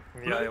Arjun the Blue.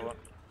 skill. Yeah, you won.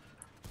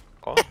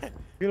 Oh, Kill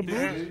Two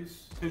Blue.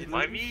 blues, two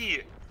Why blues. me?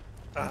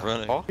 I'm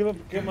running. oh, Kill my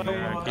Keep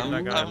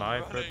that guy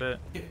alive for a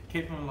bit.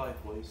 Keep him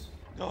alive, boys.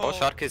 oh,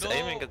 Shark is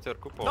aiming at your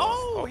cupola. No,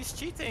 Oh. he's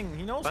cheating.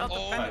 He knows how to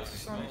Oh, panic.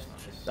 Nice, nice,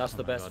 nice. That's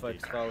the Oh my best God,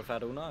 focus dude. spell we've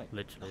had all night.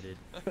 Literally did.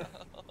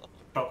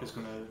 Shark is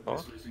gonna Oh.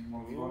 is losing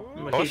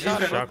 1v1. Oh,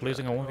 Shark. Shark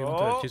losing a 1v1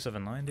 to Oh. a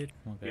 279, dude.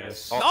 Okay.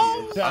 Yes.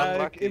 No! Shark,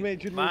 Unlucky.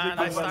 imagine Man, losing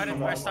I to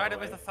started Espanol.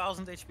 with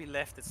 1,000 HP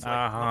left. It's like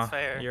Uh-huh. not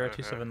fair. You're a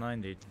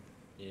 279, dude.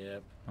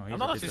 Yep. Oh, I'm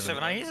not a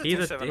 279. He's a He's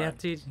a 279. yeah,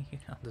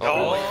 dude.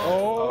 Oh.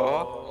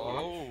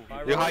 Oh!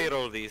 Oh. You high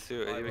roll these.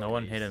 You No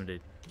one hit him,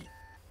 dude.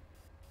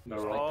 No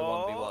Like roll. the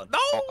Oh, 1v1. no!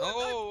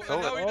 Oh,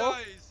 and now he Oh.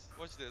 dies.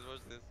 Watch this,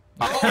 watch this.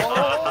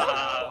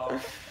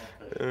 Oh,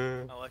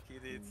 okay. Unlucky,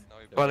 dude. Now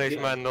he Punish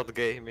man, not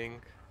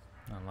gaming.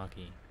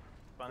 Unlucky.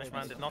 Spanish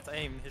man did not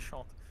aim his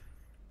shot.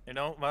 You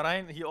know,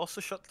 Marijn, he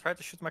also tried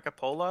to shoot my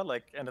Capola,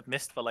 like, and it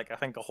missed for like I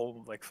think a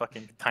whole like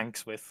fucking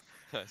tanks with.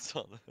 I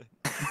saw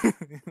that.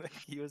 Like,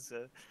 he was,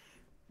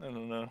 I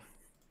don't know.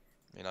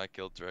 I mean, I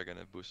killed Dragon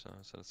at Busa,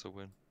 so that's a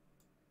win.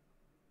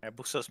 Yeah,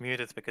 Busa's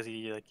muted because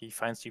he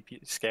finds you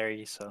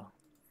scary, so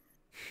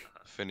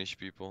Finish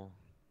people.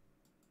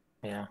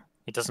 yeah,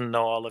 he doesn't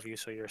know all of you,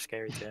 so you're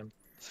scary to him.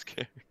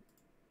 Scary.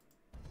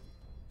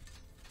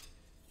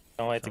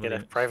 Can't wait to Some get of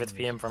a the- private some of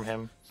these- PM from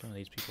him. Some of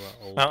these people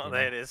are old. Oh, you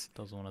there know, it is.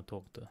 Doesn't want to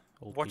talk to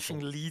old Watching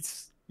people.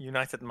 Leeds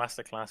United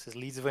Masterclass is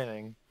Leeds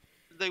winning.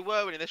 They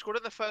were winning. They scored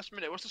in the first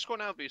minute. What's the score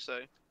now,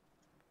 Buso?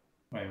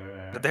 Wait.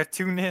 But they're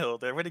 2-0.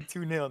 They're winning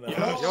 2-0 now.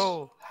 Yes.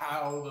 Yo,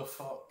 How the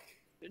fuck?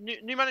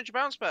 New manager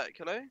bounce back.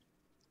 Hello.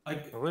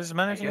 who is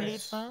managing I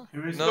Leeds guess. now?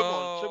 Who is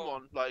No.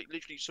 Someone, like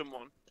literally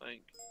someone.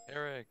 Like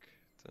Eric.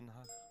 Ten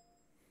Hag.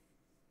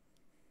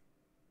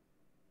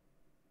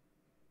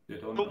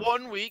 it? the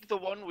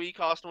 1 week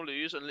Arsenal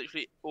lose, and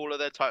literally all of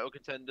their title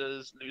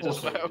contenders lose as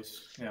Also well.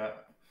 lose. Yeah.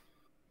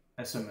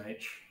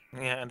 SMH.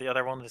 Yeah, and the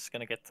other one is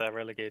gonna get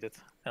relegated.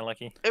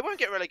 Unlucky. It won't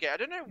get relegated. I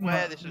don't know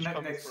where this is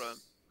coming next, from.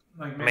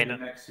 Like May maybe not-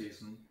 next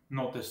season.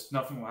 Not this.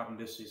 Nothing will happen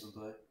this season,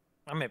 though.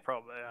 I mean,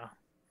 probably, yeah.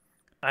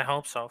 I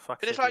hope so.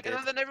 Fuck And it's City like, did.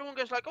 and then everyone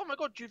goes like, "Oh my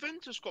god,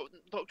 Juventus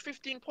got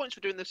 15 points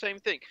for doing the same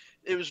thing."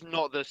 It was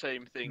not the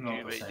same thing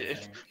Not the Juve same did.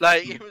 thing.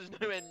 Like it was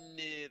nowhere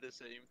near the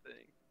same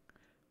thing.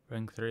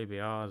 Ring 3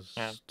 BRs,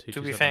 Yeah, 2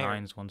 to be fair-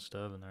 279s, 1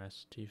 Sturv, and the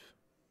rest Chief.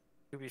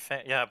 To be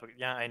fair, yeah, but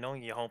yeah, I know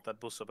you hope that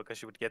Busso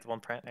because you would get one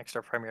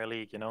extra Premier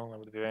League. You know, you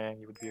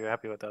would be very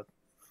happy with that.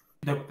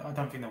 No, I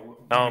don't think that would.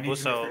 No, we need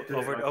to Busso reflect it,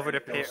 over like, over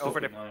the they'll still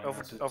over be the nine, over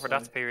that's it, over so-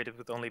 that period it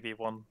would only be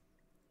one.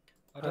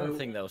 I don't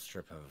think they'll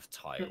strip of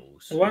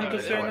titles. One No, to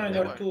they three won't, nine they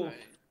or won't, two. mate.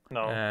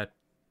 No,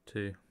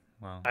 2.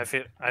 Wow. I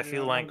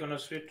feel like I'm gonna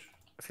switch.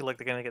 they're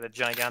gonna get a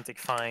gigantic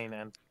fine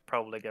and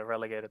probably get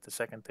relegated to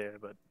second tier.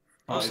 But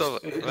Oh, Also,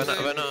 it's when I-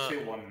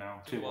 2-1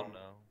 now. 2-1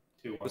 now.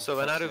 2-1. So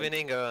when are you Fuck's sake.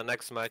 winning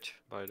next match,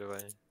 by the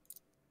way?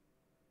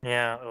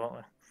 yeah,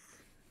 well,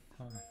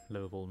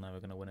 Liverpool never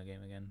going to win a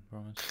game again,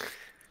 promise.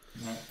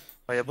 No.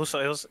 but yeah,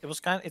 Busso,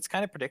 it's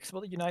kind of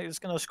predictable that United is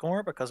gonna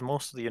score because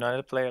most of the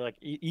United player, like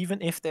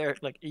even if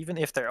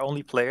their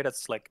only player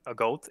that's like a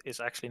goat is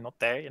actually not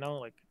there, you know,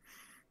 like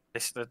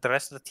the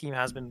rest of the team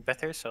has been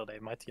better, so they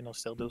might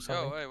still do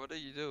something. Yo, hey, what do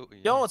you do?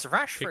 Yo, it's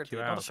Rashford, Kicked dude, you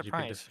not a out 'cause you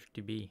picked a surprise.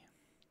 50B.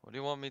 What do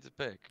you want me to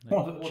pick?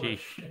 What the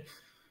Chief. shit?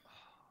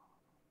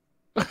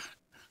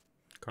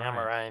 Yeah,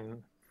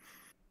 Marijn.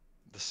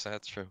 The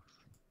sad truth.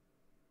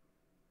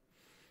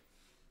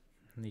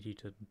 Need you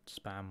to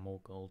spam more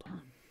gold.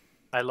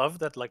 I love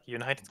that like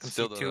United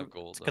Still concede don't have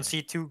gold, though.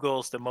 concede 2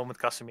 goals the moment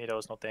Casemiro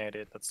is not there,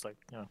 dude. That's like,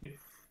 you know. Funny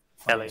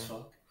Telling. as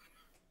fuck.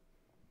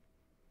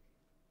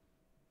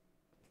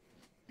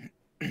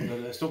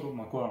 They still got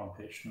Maguire on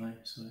pitch, don't they?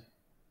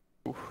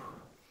 So.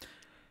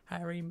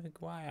 Harry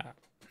Maguire.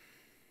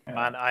 Yeah.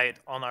 Man, I'd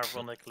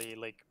unironically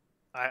like.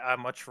 I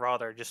much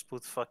rather just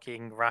put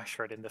fucking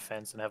Rashford in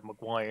defense and have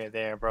Maguire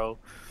there, bro.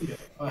 Yeah.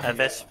 At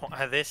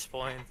this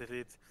point,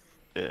 dude.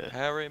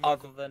 Harry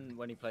Other than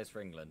when he plays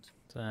for England.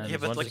 Yeah,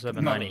 but like,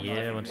 1-7-9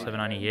 here,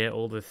 1-7-9 here.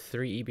 All the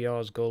 3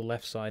 EBRs go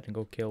left side and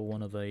go kill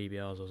one of the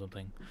EBRs or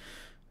something.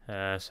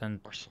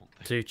 Send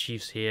 2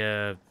 chiefs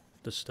here.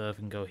 The Sturf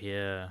can go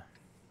here.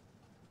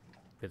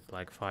 With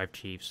like 5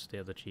 chiefs. The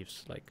other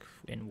chiefs like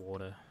in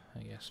water,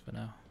 I guess, for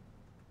now.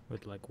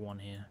 With like 1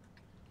 here.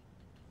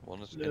 One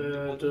is The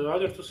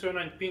other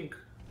 279 pink.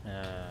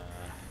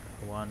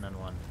 1 and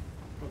 1.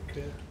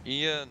 Okay.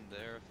 Ian,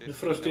 there. The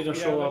first didn't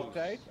show up.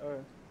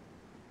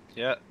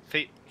 Yeah,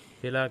 feet.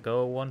 Villa,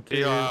 go 1, 2.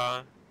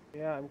 Yeah,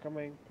 Yeah, I'm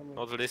coming.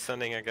 not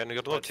listening again. You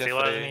got But not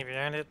Villa isn't yesterday. even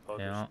behind it.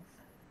 Yeah.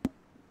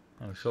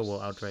 I'm sure we'll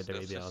outrate their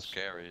That's just EBRs.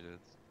 scary, dude.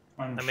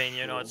 I mean,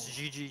 you know, it's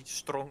GG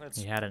strong. It's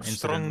He had an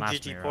strong incident last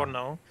GG mirror.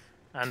 porno,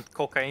 and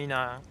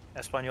cocaína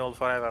Espanol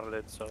forever,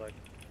 dude. So like,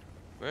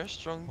 Where's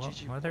strong What?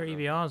 GG? Why are there porno?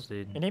 EBRs,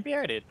 dude? in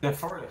EBR, dude. They're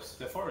forest.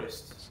 They're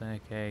forest. It's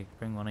okay,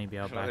 bring 1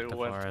 EBR back They to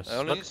went- Forest. I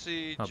only Look.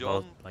 see Not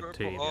John, both, like, purple,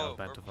 2 EBRs oh,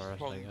 back to purple Forest,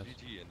 strong I guess.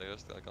 GG, and the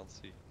rest I can't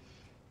see.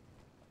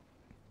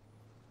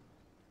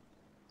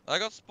 I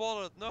got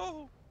spotted,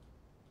 no!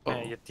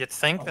 Yeah, you'd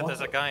think that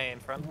there's a guy in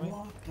front of me.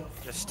 What the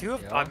There's 2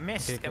 of Yeah. I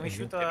missed. Okay, Can we okay,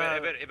 shoot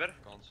Iber.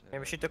 Can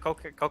we shoot the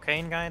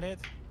cocaine guy, dude?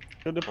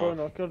 Kill the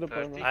porno, kill the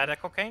porno. The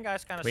cocaine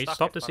guy's kind of We stuck.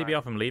 stop the it, but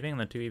CBR from leaving,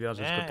 and the 2 EBRs just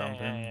Yeah, go dump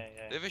yeah, in. yeah, They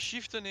yeah. have a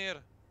shifter near.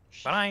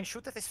 Brian,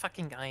 shoot at this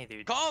fucking guy,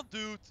 dude. Can't,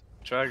 dude!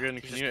 Dragon,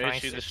 can Jesus you Christ,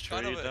 actually it's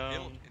destroy Kind of a hill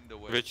down? in the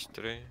way. Which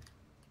 3?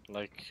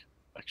 Like,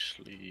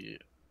 actually,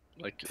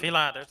 like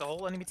Villa, there's the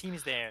whole enemy team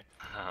is there.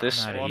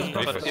 this Nah, one. you-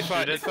 But If I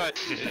hit it, then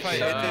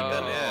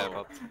yeah,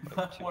 but...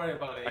 Don't worry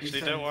about it.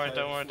 Actually, don't worry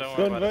about Don't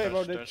it. worry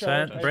about Don't it, stress,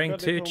 Chad. don't Bring got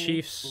 2 it on-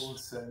 chiefs. Full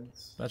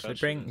sense. Let's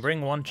Essentially.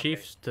 bring 1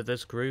 chief to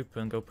this group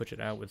and go push it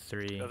out with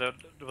 3.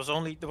 There was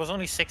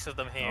only 6 of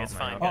them here. Oh it's my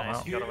fine, God. guys.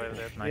 Oh, You got away with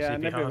it. Nice Yeah,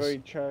 never EBRs. very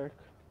chark.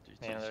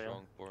 GG Yeah, there you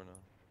strong porno.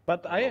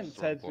 But I Ian love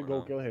said to strong go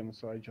porno. kill him,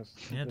 so I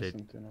just Yeah, dude.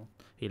 listened, you know.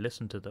 He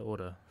listened to the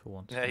order for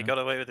once. Yeah, you he know? got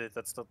away with it.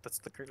 That's the That's-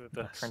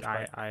 cringe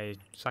part. I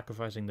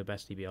sacrificing the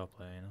best EBR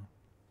player, you know,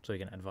 so he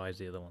can advise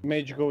the other one.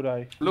 Mage go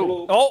die.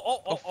 Blue.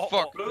 Oh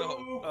fuck, no!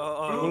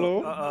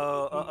 Blue?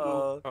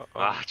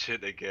 Ah,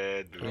 shit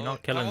again. Can we dude.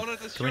 not kill I him? wanted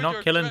to Can we shoot not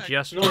your kill him track.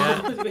 just No,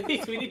 yet?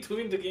 wait, we need to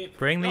win the game.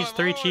 Bring No, these I'm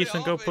 3 already chiefs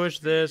and go off push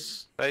HP.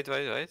 this. Wait.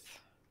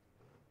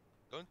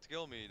 Don't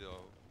kill me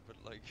though. But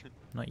like,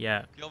 Not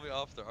yet, kill me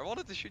after. I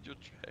wanted to shoot your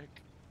track.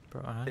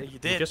 bro. Yeah, you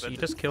did, just but you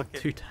just it's killed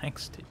fucking- 2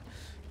 tanks, dude.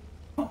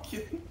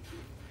 Okay.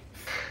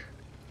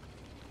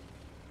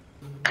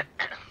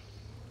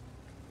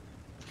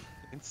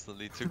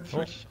 Instantly took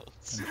 3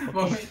 shots.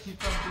 Well, you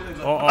can't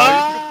do it.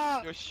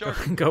 Oh, You're sharp.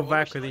 go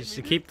back with these.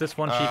 Keep this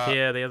 1 chief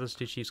here. The other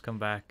 2 chiefs come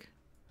back.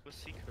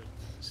 Secret.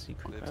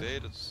 Secret. They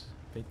baited.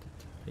 Baited.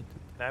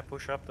 Can I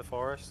push up the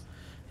forest?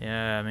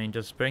 Yeah, I mean,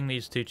 just bring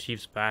these 2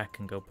 chiefs back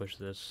and go push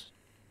this.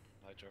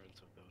 I drove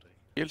into a building.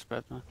 Heal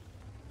spread, man.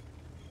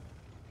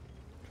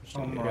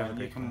 Oh, Mariah,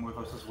 you come with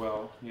us as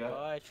well.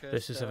 Yeah.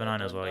 This is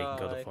 7-9 as well. You can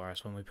go to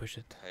forest when we push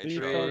it. Hey, He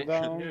Trey.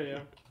 fell down. Yeah.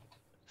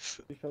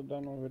 He fell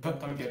down over Don't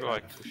there. get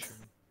Right.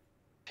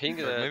 Ping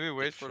that. Maybe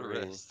wait for the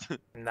rest.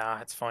 Nah,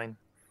 it's fine.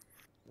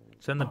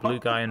 Send the blue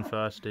guy in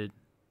first, dude.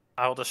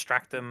 I'll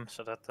distract them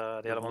so that the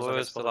other ones are Blue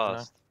is the visible. You know?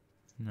 last.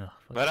 No.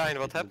 fuck Ryan, that.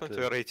 what happened to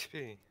your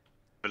HP?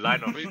 The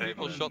line of 3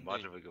 people shot me.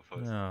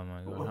 Oh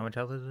my god, how much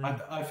health is it?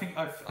 I think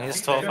I've.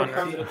 He's I think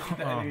 1200.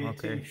 the enemy Oh,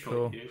 okay, team shot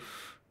cool. you.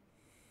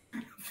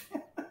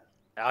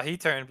 Yeah, he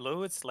turned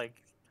blue. It's like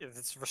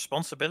it's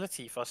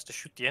responsibility for us to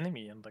shoot the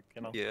enemy and like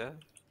you know. Yeah.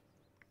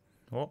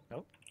 What?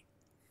 Nope.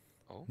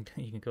 Oh.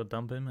 You can go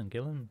dump him and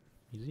kill him.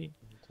 Easy.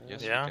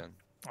 Yes, Yeah. you can.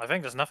 I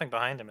think there's nothing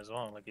behind him as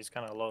well. Like he's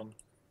kind of alone.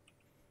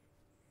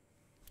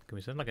 Can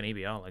we send like an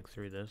EBR like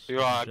through this? You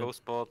are, Shit. go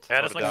spot.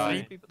 Yeah, there's or like die.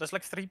 3 people. There's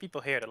like 3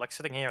 people here. They're like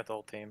sitting here at the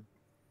whole team.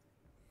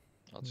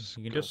 I'll just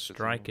You can go just sit in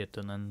strike the- it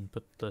and then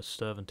put the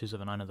Sturv and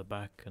 279 at the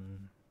back,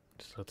 and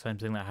it's the same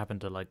thing that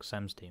happened to like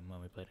Sam's team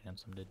when we played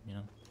against them, did you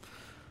know?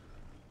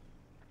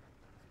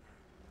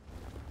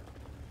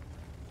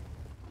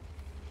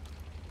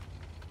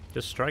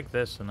 Just strike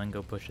this and then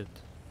go push it.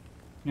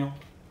 Yeah.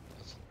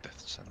 That's a death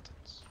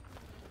sentence.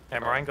 Yeah,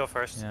 Marine go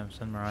first. Yeah,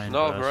 send Mariah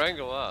No, first.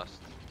 Marengo last.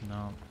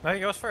 No. No, he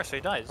goes first, so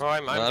he dies. Oh,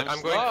 I'm going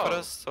slow.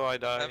 first, so I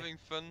die. Having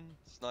fun,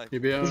 snipe.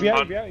 EBR,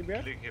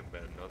 EBR. Killing him,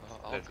 man.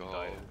 I'll Not go.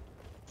 die.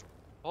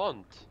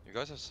 Hunt. You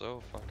guys are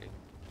so fucking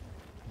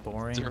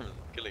Boring. determined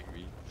killing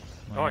me.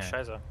 Oh, yeah.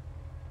 Scheiße.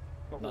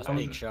 Nice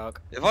big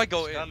shark. If I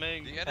go in,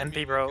 Coming. the enemy NP,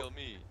 will bro. kill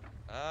me.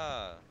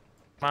 Ah.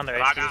 Man, their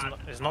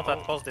HP is not that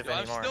positive Yo, I'm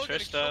anymore. still getting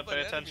Just, shot by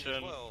pay the enemy as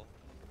attention. well.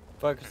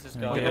 Focus this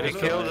Yeah, guy. kill, we kill,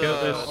 killed, kill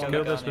uh, this, on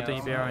kill the this guy with the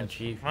on the EBR and outside.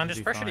 Chief. Man, you'll just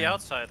be pressure the fine.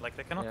 outside. Like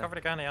they cannot Yeah. cover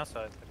the guy on the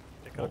outside.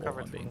 Like, they Oh, cannot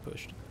cover I'm it. being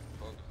pushed. Focus,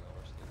 no,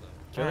 we're still there.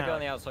 Kill the guy Yeah. on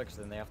the outside because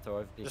then they have to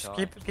overpeak Just high.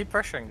 keep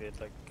pressuring, dude.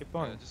 Like keep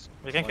going. Yeah, just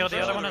We can kill the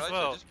push other on one the as right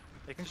well. side,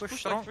 They can just push push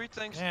strong. like 3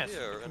 tanks Yes,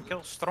 here we can and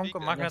kill strong peek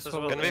them. magnet as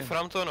well. Can we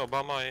framtoon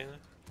Obama in?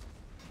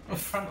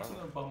 Front to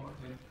the bomb.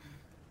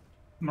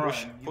 Mariah,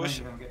 you push.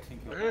 know you're gonna get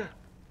tinkered.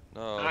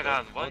 No,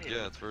 Dragan, why? not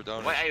yet. We're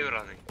down. Why are you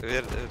running?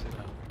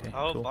 Okay,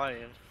 I'll cool. buy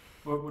in.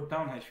 We're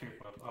down HP.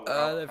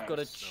 Oh, They've got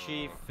a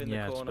chief in the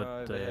Yes, corner but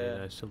over they here.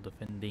 are still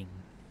defending.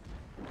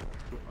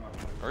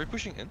 Are we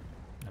pushing in?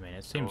 I mean,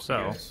 it seems Oh, so.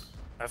 yes.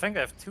 I think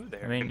I have 2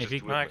 there. I mean, Just if you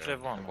do No, it, I actually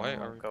have 1. Why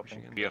I'm are we copying.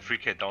 pushing in? We have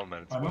 3k down,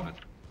 man. It's I know. worth it.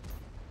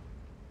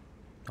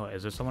 Oh,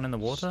 is there someone in the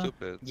water?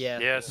 Stupid. Yeah.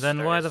 Yes. Then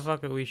there why is. the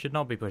fuck we should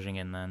not be pushing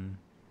in then?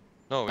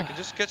 No, we can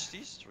just catch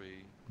these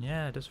 3.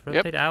 Yeah, just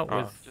rotate out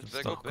Oh. with. Just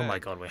back up Oh my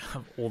back. god, we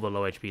have all the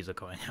low HPs are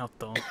going out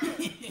though.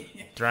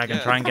 Dragon,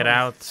 Yeah. try and get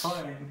out.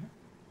 Fine.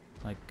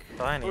 Like,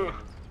 Tiny.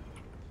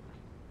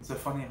 It's a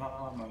funny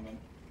ha-ha moment.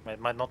 It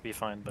might not be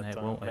fine, but it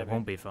maybe.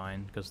 won't be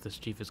fine because this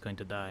chief is going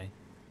to die.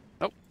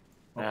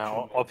 Yeah,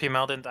 OP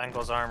Mel didn't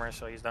angle his armor,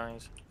 so he's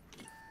dying.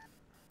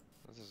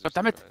 God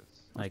damn it.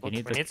 Like, you We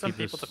need to need some keep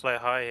people this. to play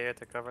high here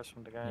to cover some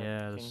of the guy.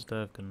 Yeah, the king.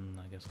 stuff can,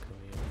 I guess, go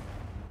here.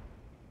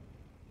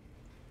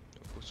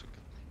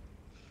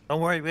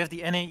 Don't worry, we have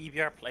the NA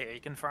EBR player. He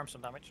can farm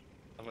some damage.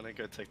 I'm gonna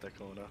go take that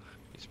corner.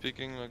 He's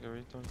speaking like a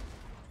retard.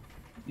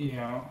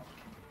 Yeah.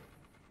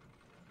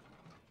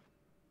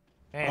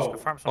 Yeah, he's Oh. gonna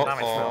farm some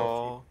damage.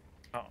 Oh.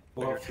 Oh.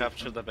 We'll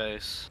capture the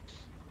base.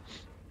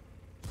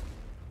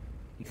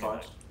 Fine.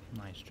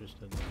 Nice,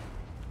 Tristan.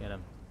 Get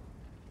him.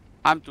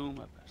 I'm doing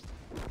my best.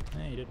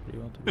 Yeah, you did pretty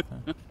well to be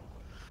fair.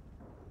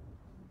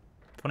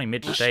 Funny,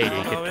 mid stage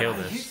he could kill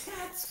this.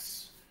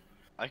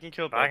 I can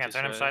kill Dragon, both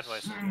turn him these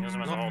sideways. guys. Use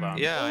him as a hold down.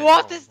 Yeah. I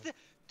What know. is the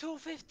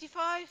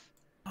 255?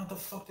 How the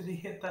fuck did he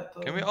hit that?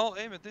 Can we all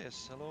aim at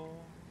this? Hello?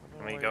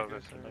 Can we go?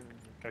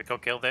 Can we go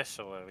kill this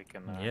so we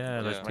can?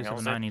 Yeah, there's Yeah.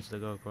 279 needs to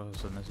go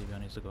across and SCV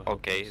needs to go. help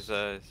Okay, this.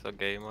 it's a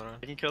gamer.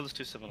 I can kill this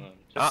 279.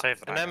 Just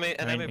save Dragon. enemy,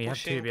 I mean, enemy we have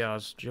two pushing.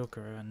 BRs,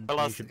 Joker, and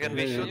Well, you should can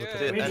be we able shoot to-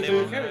 the We need to enemy?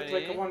 do it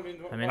like a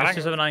 1v1. I mean, let's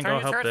just have a 9 Turn go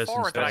your help turret this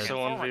forward, instead. Dragon. So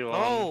 1v1.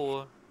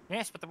 No!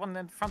 Yes, but the one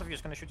in front of you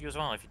is gonna shoot you as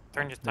well. If you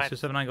turn your Let's type.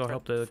 just have a 9 go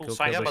help the full kill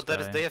size. Yeah, this but there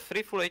is, guy. they have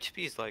 3 full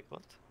HPs, like,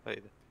 what?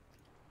 Wait.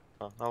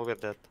 Oh, now we're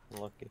dead.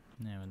 Unlucky.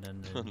 Yeah, and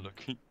then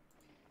Lucky.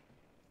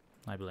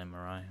 I blame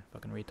Mariah,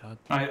 fucking retard.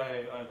 I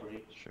agree.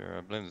 Sure,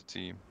 I blame the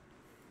team.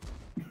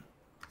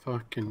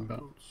 Fucking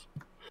bounce.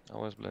 I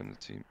always blame the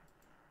team.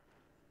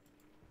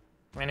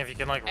 I mean, if you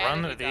can like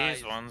run with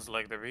these ones,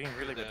 like they're being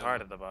really Yeah.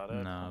 retarded about it.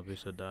 No,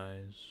 Busa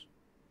dies.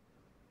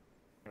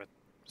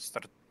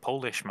 Start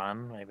Polish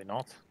man, maybe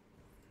not.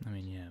 I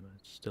mean, yeah, but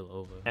it's still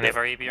over. And if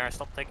our EBR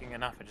stop taking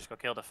enough, and just go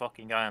kill the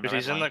fucking guy on the But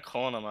he's red in line. the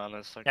corner, man.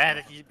 It's like.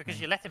 Yeah, because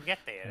you let him get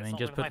there. I it's mean, not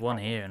just really put my one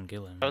problem. here and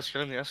kill him. I was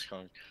killing the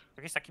S-Conk.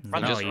 Because I keep No,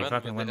 running. just you run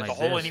fucking with went it. like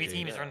The whole this. enemy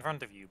team is Yeah. in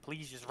front of you.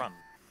 Please just run.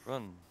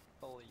 Run.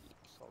 Sorry.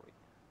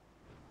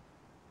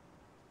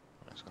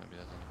 It's gonna be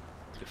that.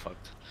 You're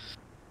fucked.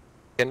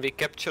 Can we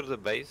capture the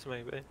base,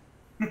 maybe?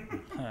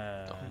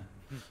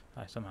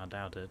 I somehow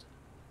doubt it.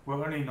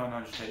 We're only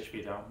 900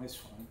 HP down. It's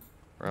fine.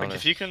 Like,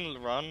 if you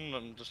can run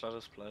and just let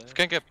us play. If you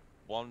can get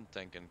one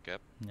tank and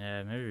cap.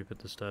 Yeah, maybe we put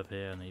the stuff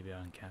here and the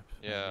EBR and cap.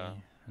 Yeah.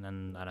 maybe. And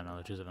then, I don't know,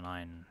 the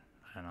 279.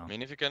 I don't know. I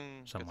mean, if you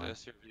can Somewhere. get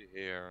the SUV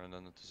here and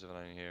then the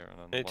 279 here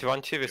and then.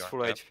 One chief is BR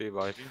full cap. HP,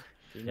 but Do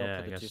you Yeah, not I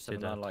put the guess do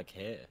 279 that. like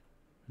here?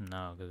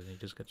 No, because he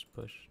just gets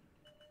pushed.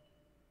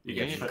 Yeah,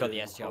 get you've got the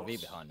shredded STRV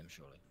across. behind him,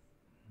 surely.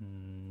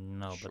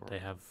 No, but they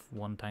have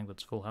one tank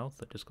that's full health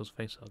that just goes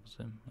face hugs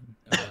him and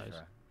Oh, dies.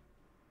 right.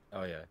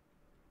 Oh yeah.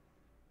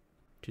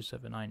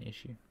 279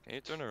 issue. Can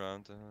you turn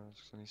around,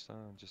 Sunista,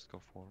 and just go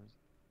forward?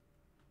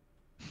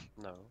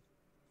 no.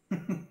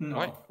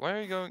 No. Why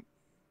are you going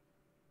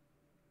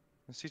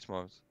in siege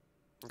mode?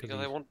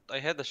 Because I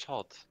had the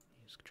shot.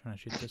 He's trying to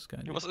shoot this guy.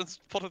 He dude. wasn't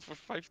spotted for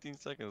 15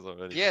 seconds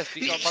already. Yes,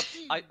 because but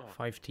I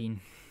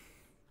 15.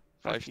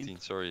 15,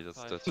 sorry,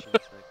 that's 15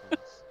 Dutch.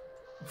 seconds.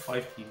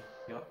 5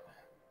 yeah.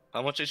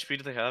 How much HP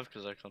do they have?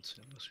 Because I can't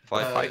see on the screen.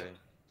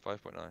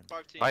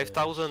 5.9.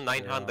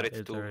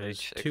 5,902 There is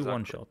each, two exactly.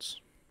 one-shots.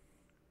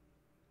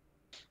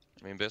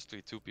 I mean,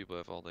 basically 2 people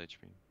have all the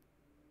HP.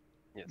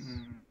 Yes.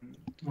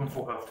 One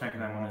full health tank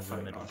and then one There's a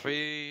fight. middle.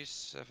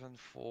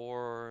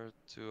 374,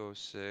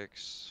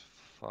 206,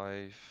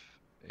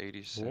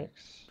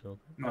 586. Joker.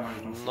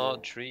 No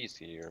trees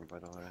here, by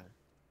the way.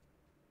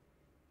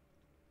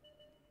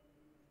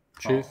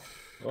 Chief.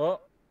 Oh.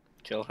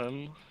 Kill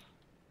him.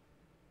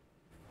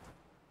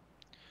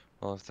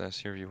 Well, if the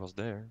SUV was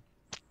there.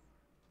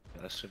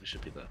 Yeah, SUV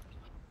should be there.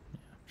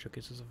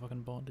 Showcase is a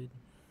fucking bot, dude.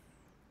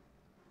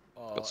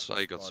 Oh, I got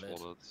spotted.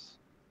 spotted.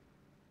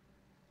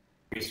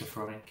 Piece of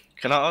throwing.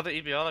 Can our other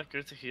EBR like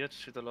go to here to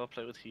shoot the low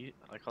play with heat?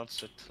 I can't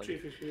sit. Like,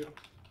 Chief is here.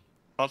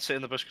 can't sit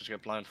in the bush because you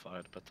get blind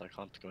fired, but I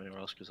can't go anywhere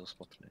else because they'll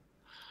spot me.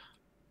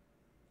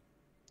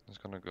 It's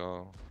gonna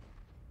go.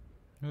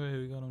 Hey,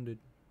 we got him, dude.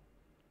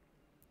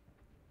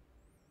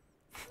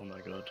 Oh my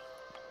god.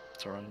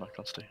 It's a run, I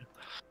can't stay here.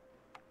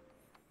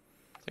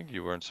 I think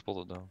you weren't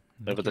spotted though.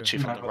 No, but the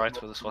chief on the right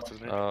with the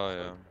spotted me.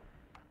 Oh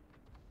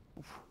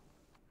yeah.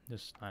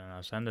 Just, I don't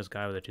know, send this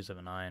guy with a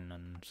 279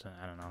 and,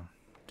 I don't know,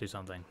 do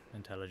something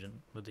intelligent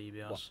with the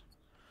EBRs.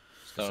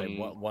 So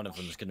one of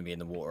them's going to be in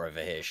the water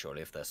over here,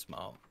 surely, if they're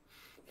smart.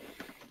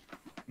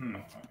 No,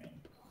 I mean.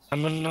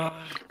 I'm gonna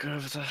go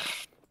over there.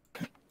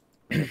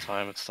 The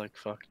time it's like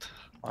fucked.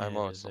 I'm Yeah,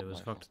 also it was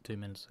my fucked 2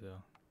 minutes ago.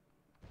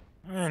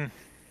 I mean,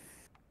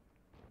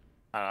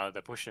 I don't know,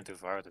 they're pushing too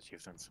far, the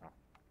chieftains. So.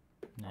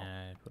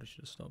 Yeah, I probably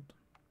should have stopped.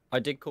 I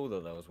did call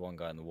that there was one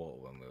guy in the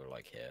water when we were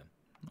like here.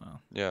 Oh.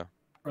 Yeah.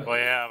 Well,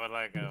 yeah, but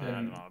like, I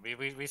don't know. We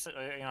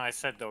you know, I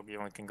said though, you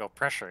know, we can go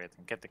pressure it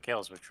and get the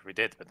kills, which we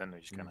did, but then we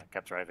just kind of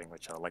kept driving,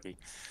 which are lucky.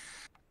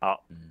 Oh,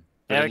 We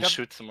yeah, we didn't got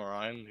shoot the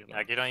Marine. You know.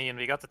 like you know, Ian,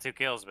 we got the 2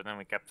 kills, but then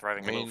we kept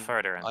driving a little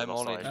further, and I'm we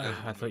lost only life.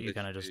 interested I in thought you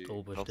kind of literally just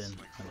all pushed not in.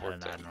 like I four don't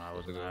know, times. I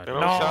wasn't You I know,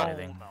 didn't Shark- do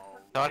anything.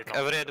 Shark,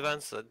 every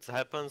advance it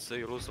happens, so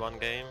you lose one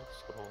game,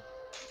 so...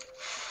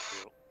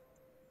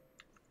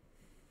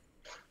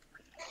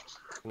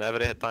 And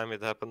every time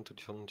it happened to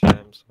John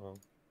James, so...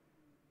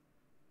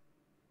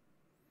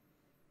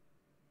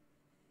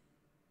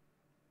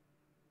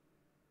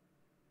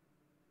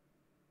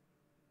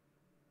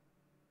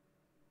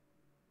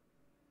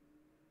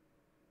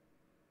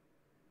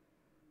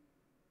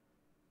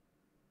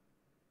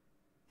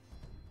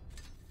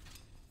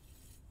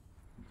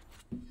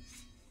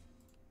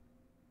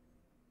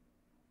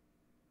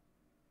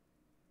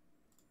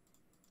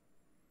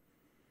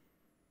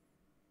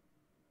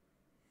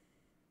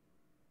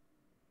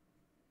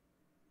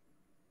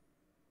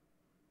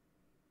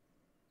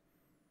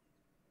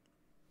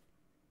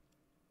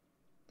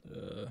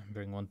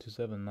 Bring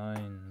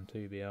 1279,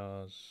 2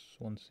 BRs,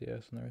 1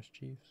 CS, and the rest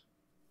Chiefs.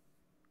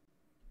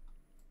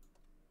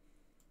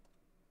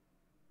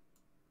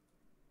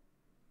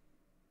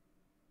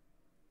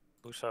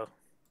 Uso.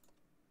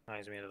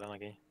 Nice me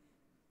unlucky.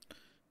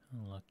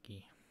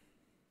 Unlucky.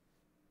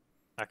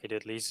 Lucky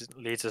dude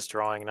leads us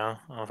drawing now,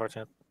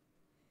 unfortunate.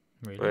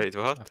 Really? Wait,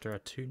 what? After a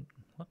 2...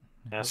 What?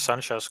 Yeah,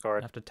 Sancho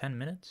scored. After 10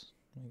 minutes?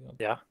 Oh my God.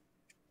 Yeah.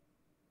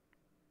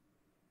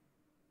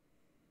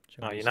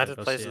 Shall No, we United start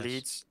our plays CS?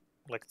 Leeds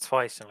like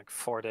twice in like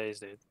 4 days,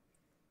 dude.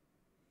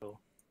 Cool.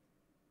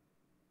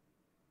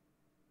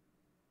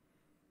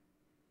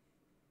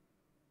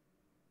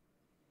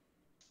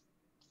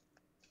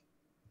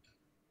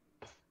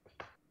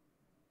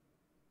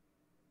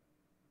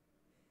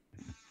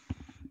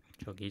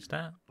 Chuggy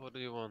stat? What do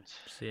you want?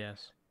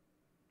 CS.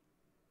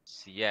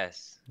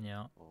 CS.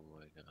 Yeah. Oh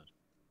my god.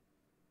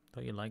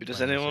 Thought you liked Does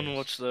playing anyone CS.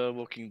 watch The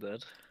Walking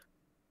Dead?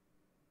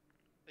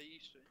 They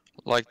used to.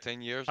 Like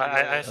 10 years ago.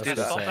 I was stopped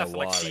gonna say after a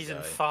like while season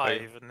ago.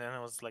 5, and then I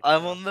was like, I'm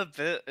you know, on the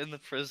bit in the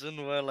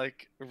prison where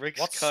like Rick's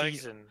what cutting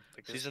season?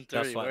 Because- season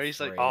That's 3, like where he's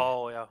like 3.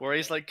 Oh yeah. where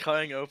he's like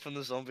cutting open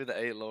the zombie that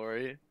ate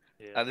Laurie,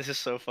 Yeah. and this is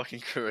so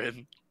fucking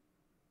grim.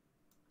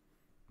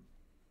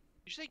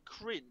 You say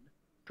Crin?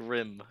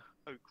 Grim.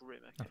 Oh, Grim.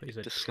 I thought you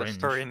said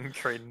Disgusting. cringe.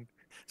 Crin.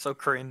 So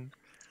crin.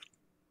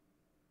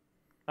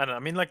 I don't know. I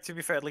mean, like to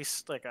be fair, at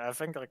least like I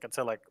think like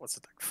until like what's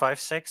it like 5,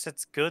 6,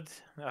 it's good.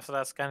 After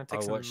that, kind of I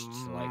takes a watched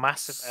like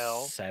massive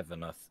L.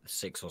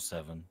 6 or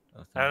 7. I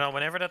think. I don't know.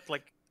 Whenever that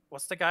like,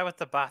 what's the guy with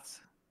the bat?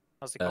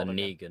 What's he called?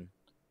 again? Negan.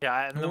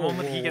 Yeah, and the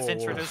moment he gets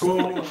introduced, Whoa,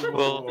 like,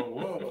 whoa.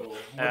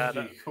 What did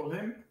the- you call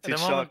him? the Dude,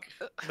 moment,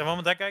 Shark. the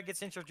moment that guy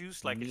gets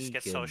introduced, like it just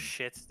gets so Negan.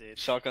 shit, dude.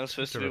 Shark, I'm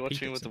supposed To to be repeat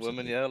watching it with the seems to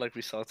woman, be. yeah, like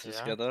we started Yeah.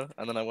 together,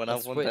 and then I went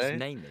That's out one what his day,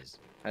 name is.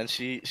 and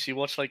she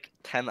watched like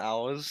 10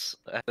 hours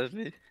ahead of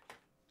me,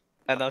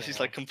 and now Fucking she's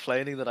hell. like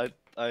complaining that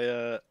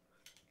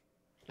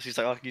she's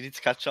like, oh, you need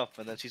to catch up,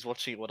 and then she's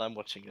watching it when I'm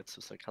watching it, so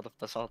it's like,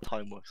 that's how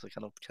time works, I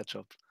cannot catch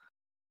up.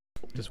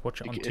 Just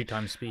watch it on Okay. 2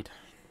 times speed.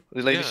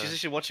 The lady, Yeah. she's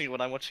actually watching it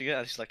when I'm watching it,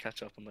 and she's like,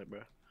 catch up, I'm like,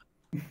 bro.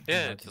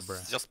 Yeah, Like,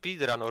 bruh. just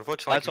speedrun or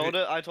watch I like...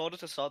 told her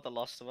to start The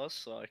Last of Us,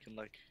 so I can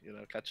like, you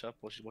know, catch up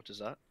while she watches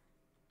that.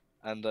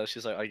 And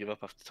she's like, I give up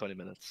after 20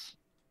 minutes.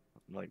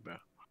 I'm like, bro.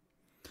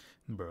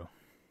 Bro.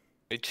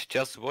 It's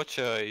just watch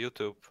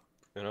YouTube,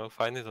 you know,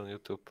 find it on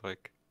YouTube,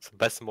 like, it's the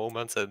best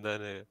moments and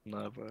then...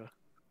 No, bro.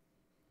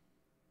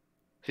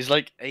 He's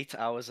like 8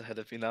 hours ahead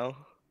of me now.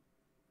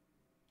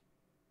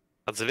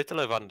 That's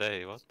literally one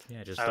day, what?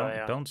 Yeah, just Oh, don't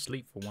yeah. don't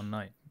sleep for one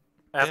night.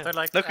 After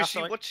like, No, because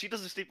after, like, she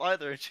doesn't sleep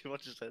either, and she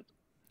watches it.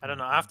 I don't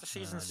know. Mhm. After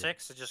season I did.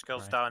 6, it just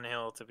goes Right.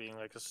 downhill to being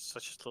like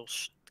such a little,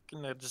 you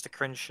know, just a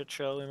cringe shit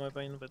show in my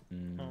opinion. But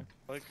Mm.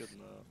 I could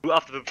know.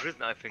 After the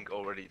prison, I think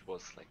already it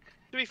was like.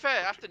 To be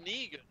fair, after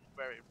Negan,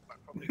 very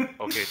probably.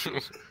 Okay, true.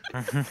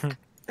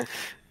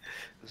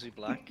 Is he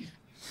black?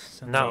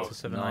 Send No. out to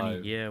 790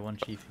 No. here, 1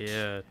 chief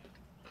here,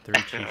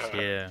 3 chiefs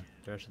here.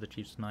 The rest of the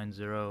chiefs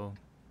 9-0.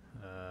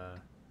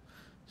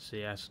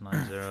 CS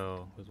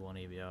 9-0 with 1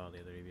 EBR, the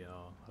other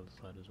EBR other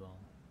side as well.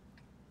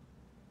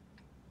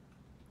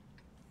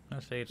 I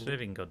say it's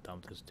living got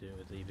dumped us too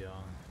with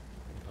EBR.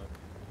 Look.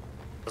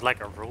 there's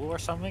like a rule or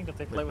something that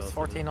they play with both of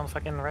 14 on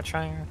fucking Red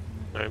Shine.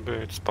 Maybe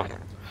it's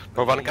fine.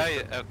 But one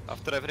guy,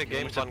 after every You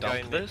game, want me to one guy...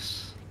 dump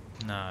this?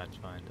 Nah, it's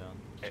fine,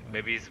 don't.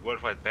 Maybe it's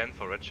worldwide ban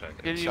for Red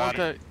Shack. Did you want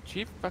a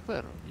chief back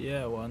there?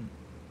 Yeah, 1.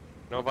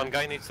 No, one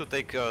guy needs to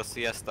take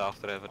siesta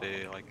after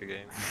every, like, a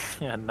game.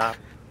 Yeah, nah.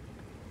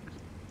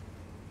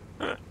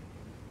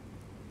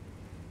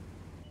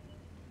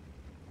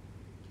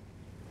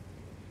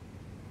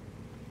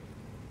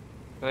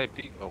 Can I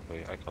peek?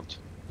 Okay, I can't.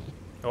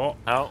 Oh,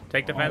 No.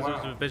 take Oh, defensive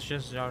wow.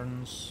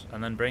 positions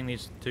and then bring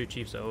these 2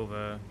 chiefs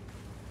over.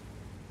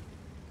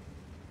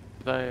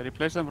 Did I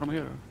replace them from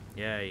here?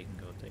 Yeah, you can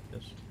go take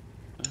this.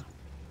 Yeah.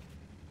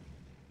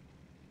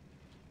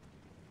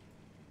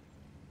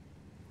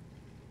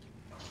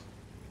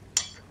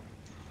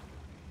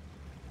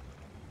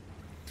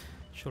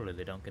 Surely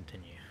they don't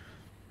continue.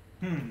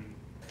 Hmm.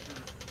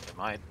 They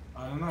might.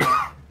 I don't know.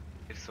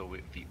 If so, we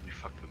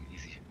fuck them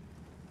easy.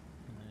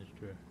 That is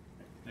true.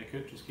 They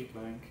could just keep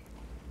playing.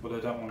 But I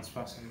don't want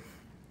passive.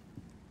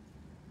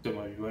 Don't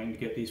worry, we're waiting to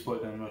get these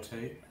put and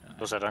rotate.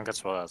 Because I don't get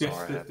swallowed.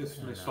 Yes,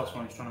 this last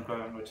one is trying to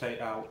go and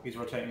rotate out. He's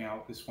rotating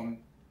out this one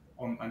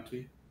on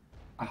anti.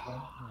 Yeah,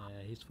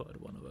 he's spotted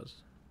one of us.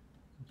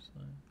 So.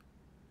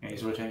 Yeah,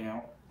 he's rotating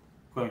out.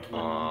 Going to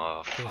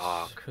Oh, Just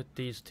fuck. put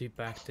these 2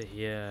 back to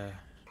here.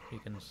 You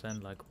can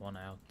send like 1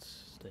 out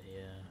to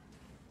here.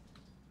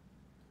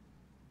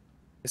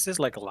 Is this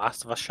like a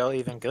Last of Us show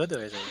even good,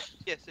 or is it?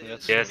 Yes, it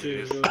is. Yes, it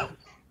is.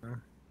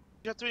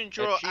 You have to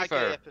endure a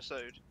gay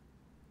episode.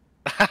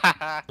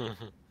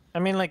 I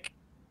mean, like,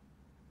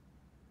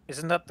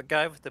 isn't that the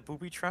guy with the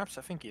booby traps?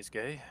 I think he's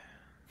gay.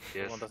 The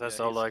Yes. one that has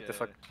Yeah, all he's like the gay.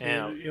 fuck.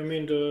 Yeah. You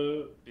mean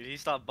the Dude, he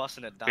started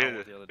busting it down Bill-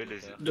 with the other Bill dude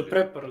is- there. the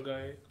prepper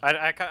guy?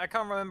 I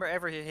can't remember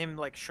ever him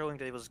like showing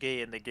that he was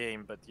gay in the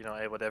game, but you know,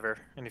 hey, whatever.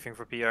 Anything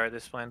for PR at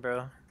this point,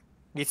 bro.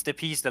 Needs to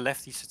appease the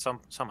lefties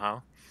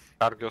somehow.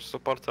 Argos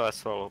support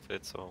as well of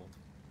it, so...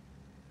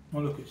 Oh,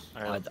 Lucas.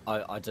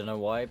 I don't know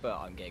why, but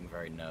I'm getting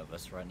very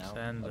nervous right now.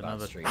 Send about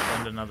another, streaming.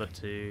 send another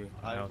 2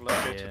 I've out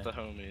located here. the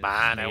homies.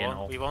 Man,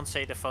 Yeah, we won't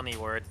say the funny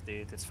word,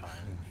 dude. It's fine.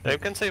 You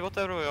can say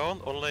whatever you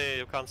want, only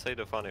you can't say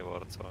the funny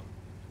word, so...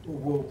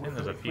 I think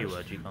there's a few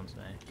words you can't say.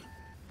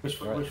 Which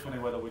funny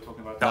word are we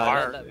talking about?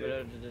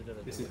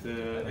 Is it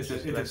the Let's the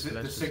just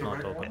not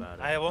cigarette talk one? about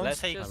it. I won't Let's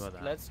say. just, How about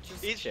that? let's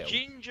just Is chill.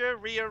 Ginger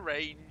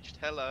rearranged?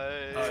 Hello.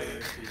 Oh,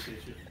 yes.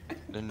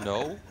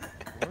 No?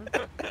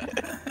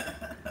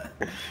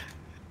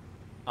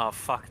 Oh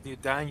fuck,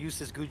 dude! Dan used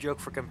this good joke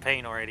for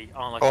campaign already.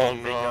 Unlucky Oh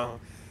bingo.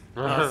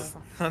 no!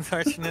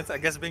 Unfortunate. I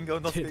guess bingo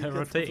not Dude, being they're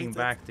rotating completed.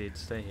 back, dude.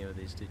 Stay here with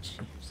these 2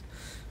 chiefs.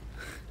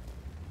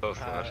 So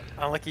sad.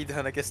 Unlucky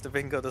Dan. I guess the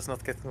bingo does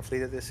not get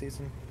completed this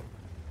season.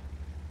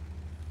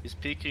 He's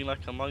peeking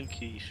like a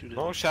monkey. Shoot him.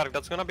 No, Shark,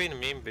 that's gonna be in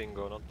meme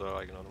bingo, not the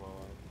like normal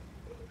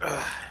one.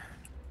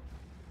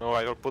 No,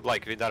 I will put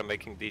like Vidar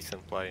making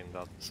decent play in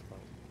that. So.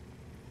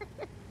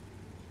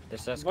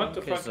 This What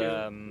the S-Conk fuck is,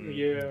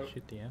 yeah.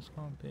 Shoot the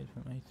S-Con page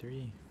from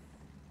A3.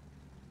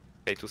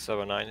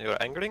 K279,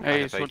 you're angling? Hey, I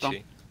have Sultan.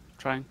 HG.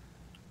 Trying.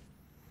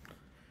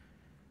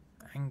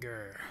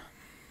 Anger.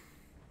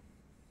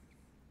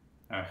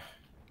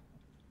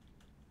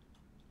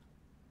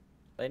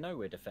 They know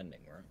we're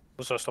defending, right?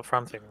 Also, stop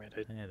fronting me,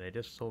 dude. Yeah, they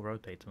just all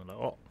rotate and like,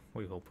 oh,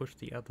 we will push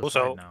the other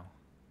Also- side now.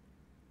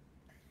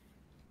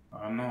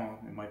 I don't know.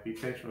 It might be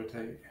place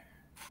rotate.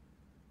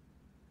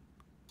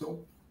 So,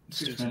 This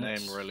 6 dude's name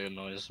minutes. really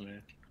annoys me.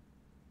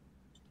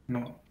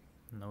 No.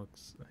 No,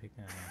 it's like,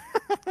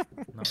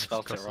 no,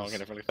 Spelled it it's wrong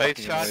and it really Wait,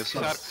 fucking Shark,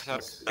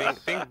 annoys me.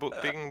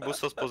 Shark. Ping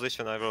Busto's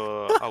position, I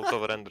will out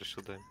of render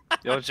shoot him.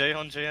 Yo,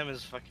 Jayhon JM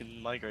is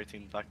fucking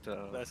migrating back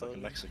to That's fucking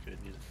all. Mexico,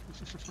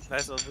 dude.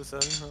 Nice one,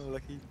 Busan. Oh,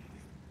 lucky.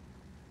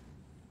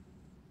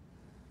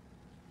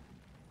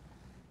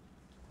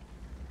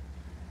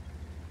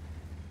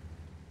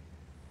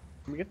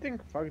 I'm getting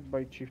fucked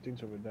by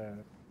chieftains over there.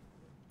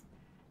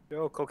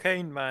 Yo,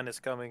 cocaine man is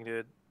coming,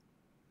 dude.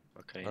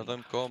 Okay, Let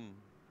them come.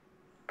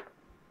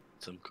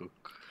 some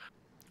cook.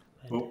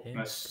 Let Oh, him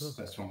that's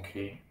cook. one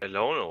key.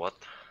 Alone or what?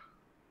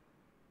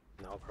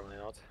 No, probably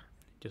not.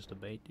 Just a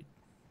bait. Dude.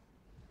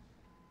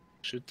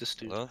 Shoot this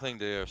I dude. don't think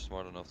they are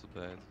smart enough to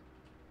bait.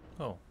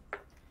 Oh,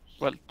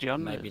 Well,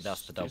 John Maybe is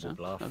that's the double decent,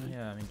 bluff. I think.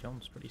 yeah, I mean,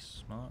 John's pretty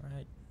smart,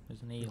 right?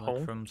 Isn't he No.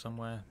 like from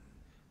somewhere?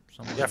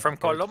 Yeah, from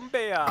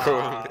Colombia.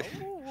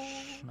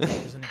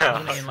 Isn't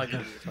he in like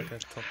a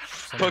top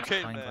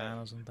Cocaine flying man. clan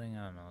or something?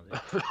 I don't know.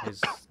 Dude.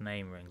 His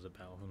name rings a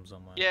bell from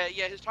somewhere. Yeah,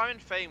 his time in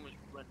fame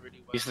went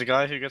really well. He's the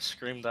guy who gets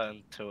screamed at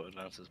and tilt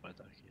advances by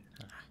Daki.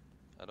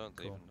 I don't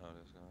Cool. even know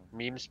this guy.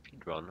 Meme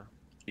speedrun.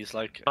 He's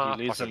like, Ah,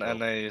 he leads an fucking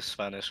hell. NA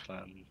Spanish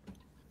clan,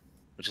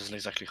 which isn't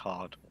exactly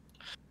hard.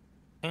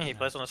 He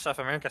plays on a South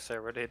America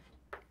server, dude.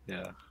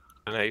 Yeah.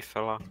 An A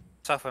fella.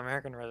 South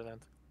American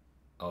resident.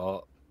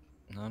 Oh,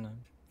 no.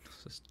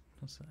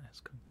 What's that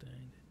S-Con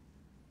thing?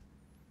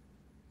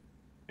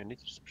 You need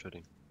to stop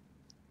shooting.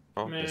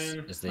 Oh, Man,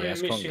 is the I'm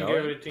S-Con missing going?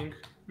 everything.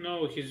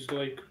 No, he's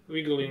like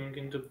wiggling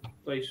into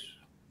place.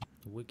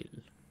 Wiggle.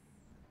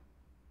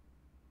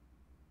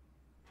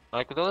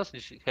 I could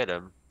honestly hit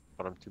him,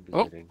 but I'm too busy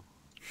Oh. eating.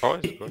 Oh,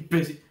 it's good.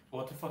 Busy.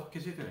 What the fuck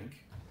is he doing?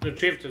 The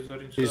chieftains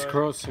are inside. He's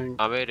crossing.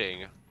 I'm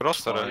eating.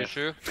 Roster, Are you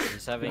sure?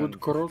 He's having. Good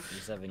cross.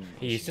 He's having.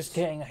 He's just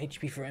getting a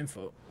HP for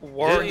info.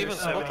 Warren even is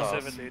spot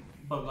 77, us. dude.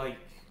 But like,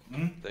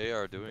 They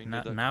are doing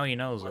Now, the now he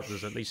knows that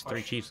there's at least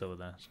 3 chiefs over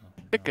there. So,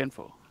 Big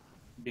info.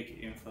 big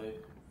info.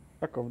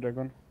 Fuck off,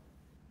 Dragon.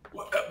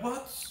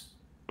 What?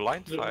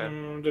 blind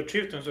fire. The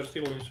chieftains are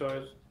still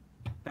inside.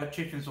 That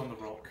chieftain's on the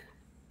rock.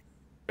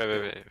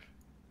 Wait.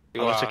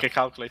 You I'll are take a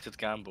calculated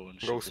gamble and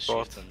no shoot the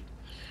spot. shit and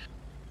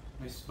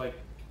It's like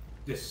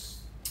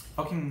this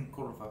fucking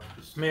Corva.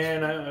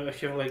 Man, I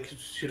have like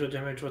 0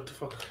 damage, what the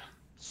fuck?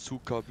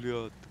 Suka,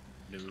 блядь.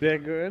 They're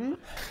good.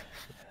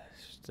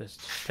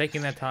 Just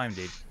taking their time,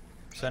 dude.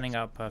 Setting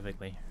up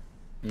perfectly.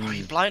 Oh,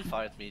 he blind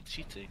fired me,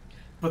 cheating.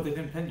 But they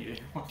didn't pen you.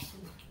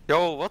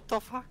 Yo, what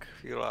the fuck,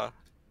 Fila?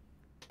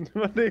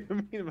 What do you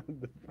mean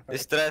about the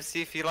This trap,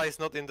 see, Fila is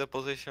not in the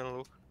position,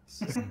 look.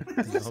 Sitting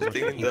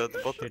in the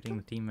bottom.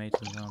 Shooting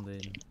teammates as well,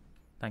 dude.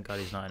 Thank God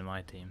he's not in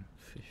my team.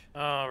 Fish.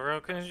 Oh, bro,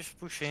 can you just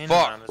push in,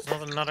 Fuck. man? It's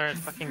not another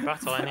fucking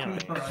battle anyway.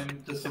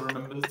 Ryan just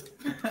remembered.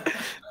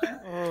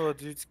 Oh,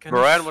 dude,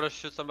 Moran, wanna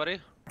shoot somebody?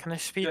 can I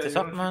speed this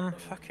up, man?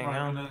 Fucking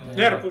hell.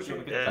 Yeah, push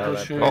it.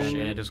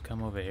 Yeah, just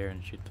come over here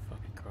and shoot the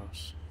fucking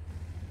cross.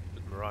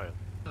 With Mariah.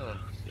 Oh,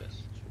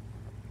 yes.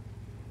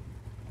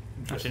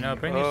 Actually, no,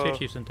 bring these 2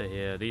 chiefs into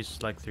here. These,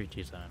 like, 3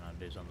 chiefs, I don't know,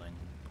 do something.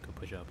 Go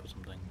push up or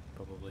something,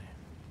 probably.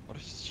 What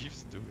is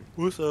Chiefs doing?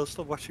 Also,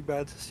 stop watching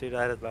bad. Stay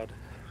united, bad.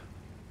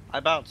 I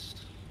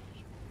bounced.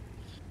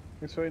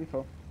 Thanks for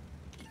info.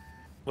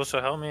 Also,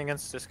 help me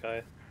against this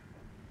guy.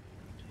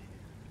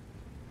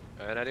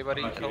 And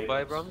anybody help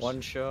by Brahms?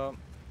 One shot.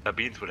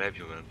 Beans would help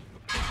you, man.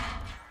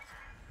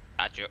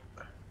 At you.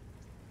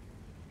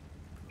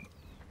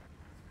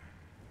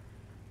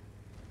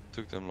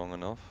 Took them long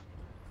enough.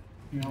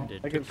 No.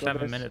 It I can took go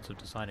 7 this. minutes of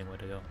deciding where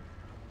to go.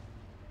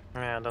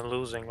 Yeah, then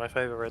losing, my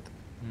favorite.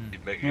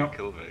 You'd make you a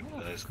kill, man.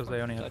 It's because they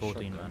only had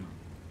 14, man.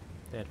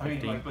 They had 15,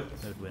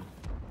 they would win.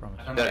 Promise.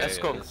 The Yeah,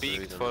 ESCOM that's the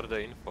peaked reason. for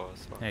the info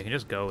as well. Yeah, you can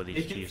just go with these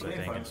It chiefs, I keeps think,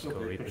 info, and just it's go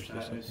okay, repush push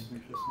this. that, I it's think.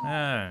 interesting. No,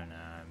 I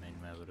mean,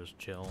 might as well just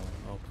chill.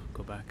 I'll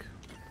go back.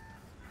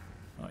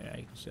 Oh yeah,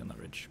 you can see on that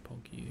ridge,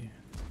 Poggy.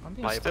 I'm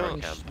being Buy a still barrel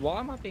camp. Why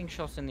am I being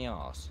shot in the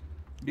arse?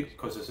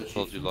 Because it's a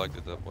Thought cheat. you liked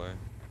it that way.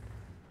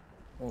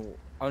 Well,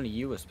 only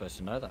you were supposed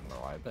to know that,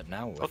 Mariah, but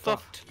now we're What the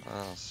fucked.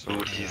 Ah, so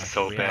Dude, he's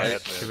so Should we bad.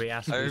 ask- Should we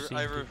ask Lucy?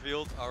 I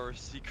revealed our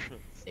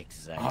secrets.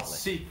 Exactly. Ah,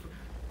 secret.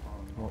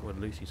 What would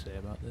Lucy say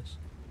about this?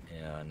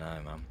 Yeah, I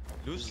know, man.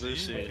 Lucy.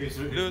 Lucy. It's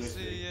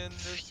Lucy in the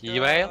sky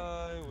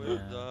Email? with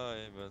Yeah.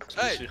 diamonds.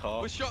 Lucy Hey,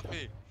 Hart. who shot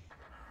me?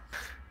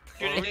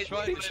 Dude, Who it-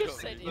 tried it- to it-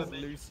 shot it- me?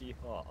 Lucy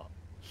Hart.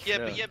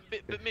 Yeah,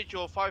 but Midge,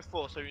 you're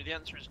 5'4", so the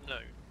answer is no.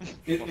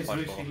 It's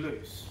Lucy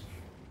loose.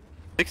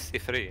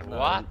 63.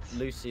 What?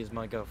 Lucy is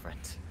my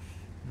girlfriend.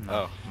 No,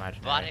 Oh.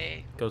 imaginary.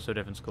 Buddy. Goes to a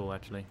different school,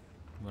 actually.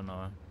 We'll know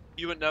her.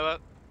 You wouldn't know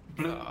it.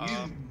 Blue,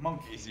 you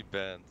monkey. Easy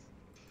band.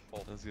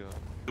 Let's go.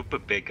 Super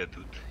bigger,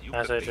 dude. You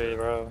That's actually,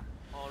 bro.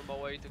 On my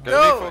way to Can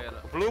go.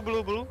 we blue,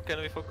 blue, blue. Can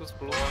we focus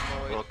blue? On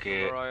my way Okay.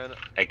 to Ryan.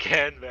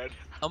 Again, man.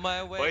 On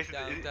my Why way is he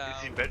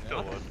downtown. bent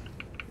or what?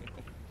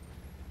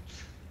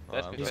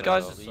 Let's I'm be These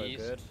gonna guys go. are so Please.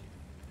 good.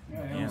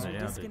 Yeah, they are.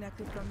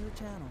 Disconnected from your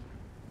channel.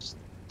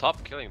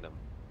 Stop killing them.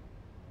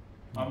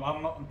 I'm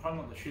trying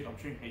not to shoot. I'm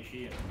shooting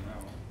HE at him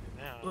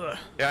now. Yeah.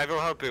 Yeah, I will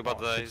help you, but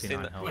Oh, he's in.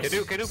 69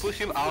 health. Can you push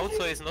him out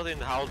so he's not in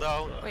hull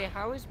down? Wait,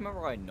 how is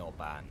Mariah not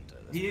banned?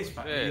 at this He is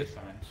point? banned. Yeah. He is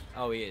banned.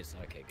 Oh, he is.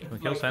 Okay, Can we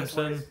good. kill Like, that's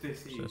why Sensen? it's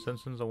this So easy.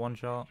 Sensen's a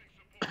 1-shot.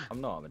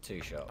 I'm not. I'm a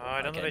 2-shot. Oh,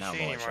 I don't Okay, know now the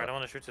I'm anymore. I don't one-shot.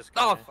 want to shoot this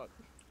guy. Oh, fuck.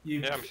 You,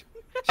 Yeah,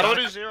 I don't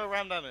do 0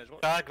 round damage.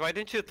 What? Jack, why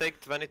didn't you take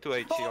 22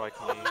 HE like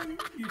me?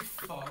 you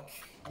fuck.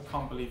 I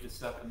can't believe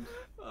this happened.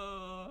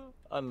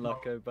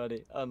 Unlucky,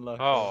 buddy.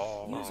 Unlucky.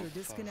 Oh. User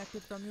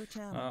disconnected from your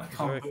channel. Oh, I it's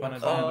can't very be- fun I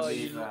as can't well. Oh,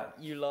 believe that.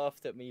 you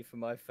laughed at me for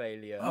my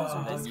failure, Oh,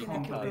 and then you Disconnected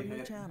can't from believe your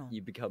it. channel.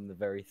 you become the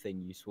very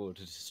thing you swore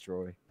to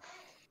destroy.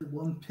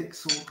 1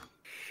 pixel.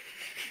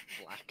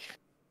 Black.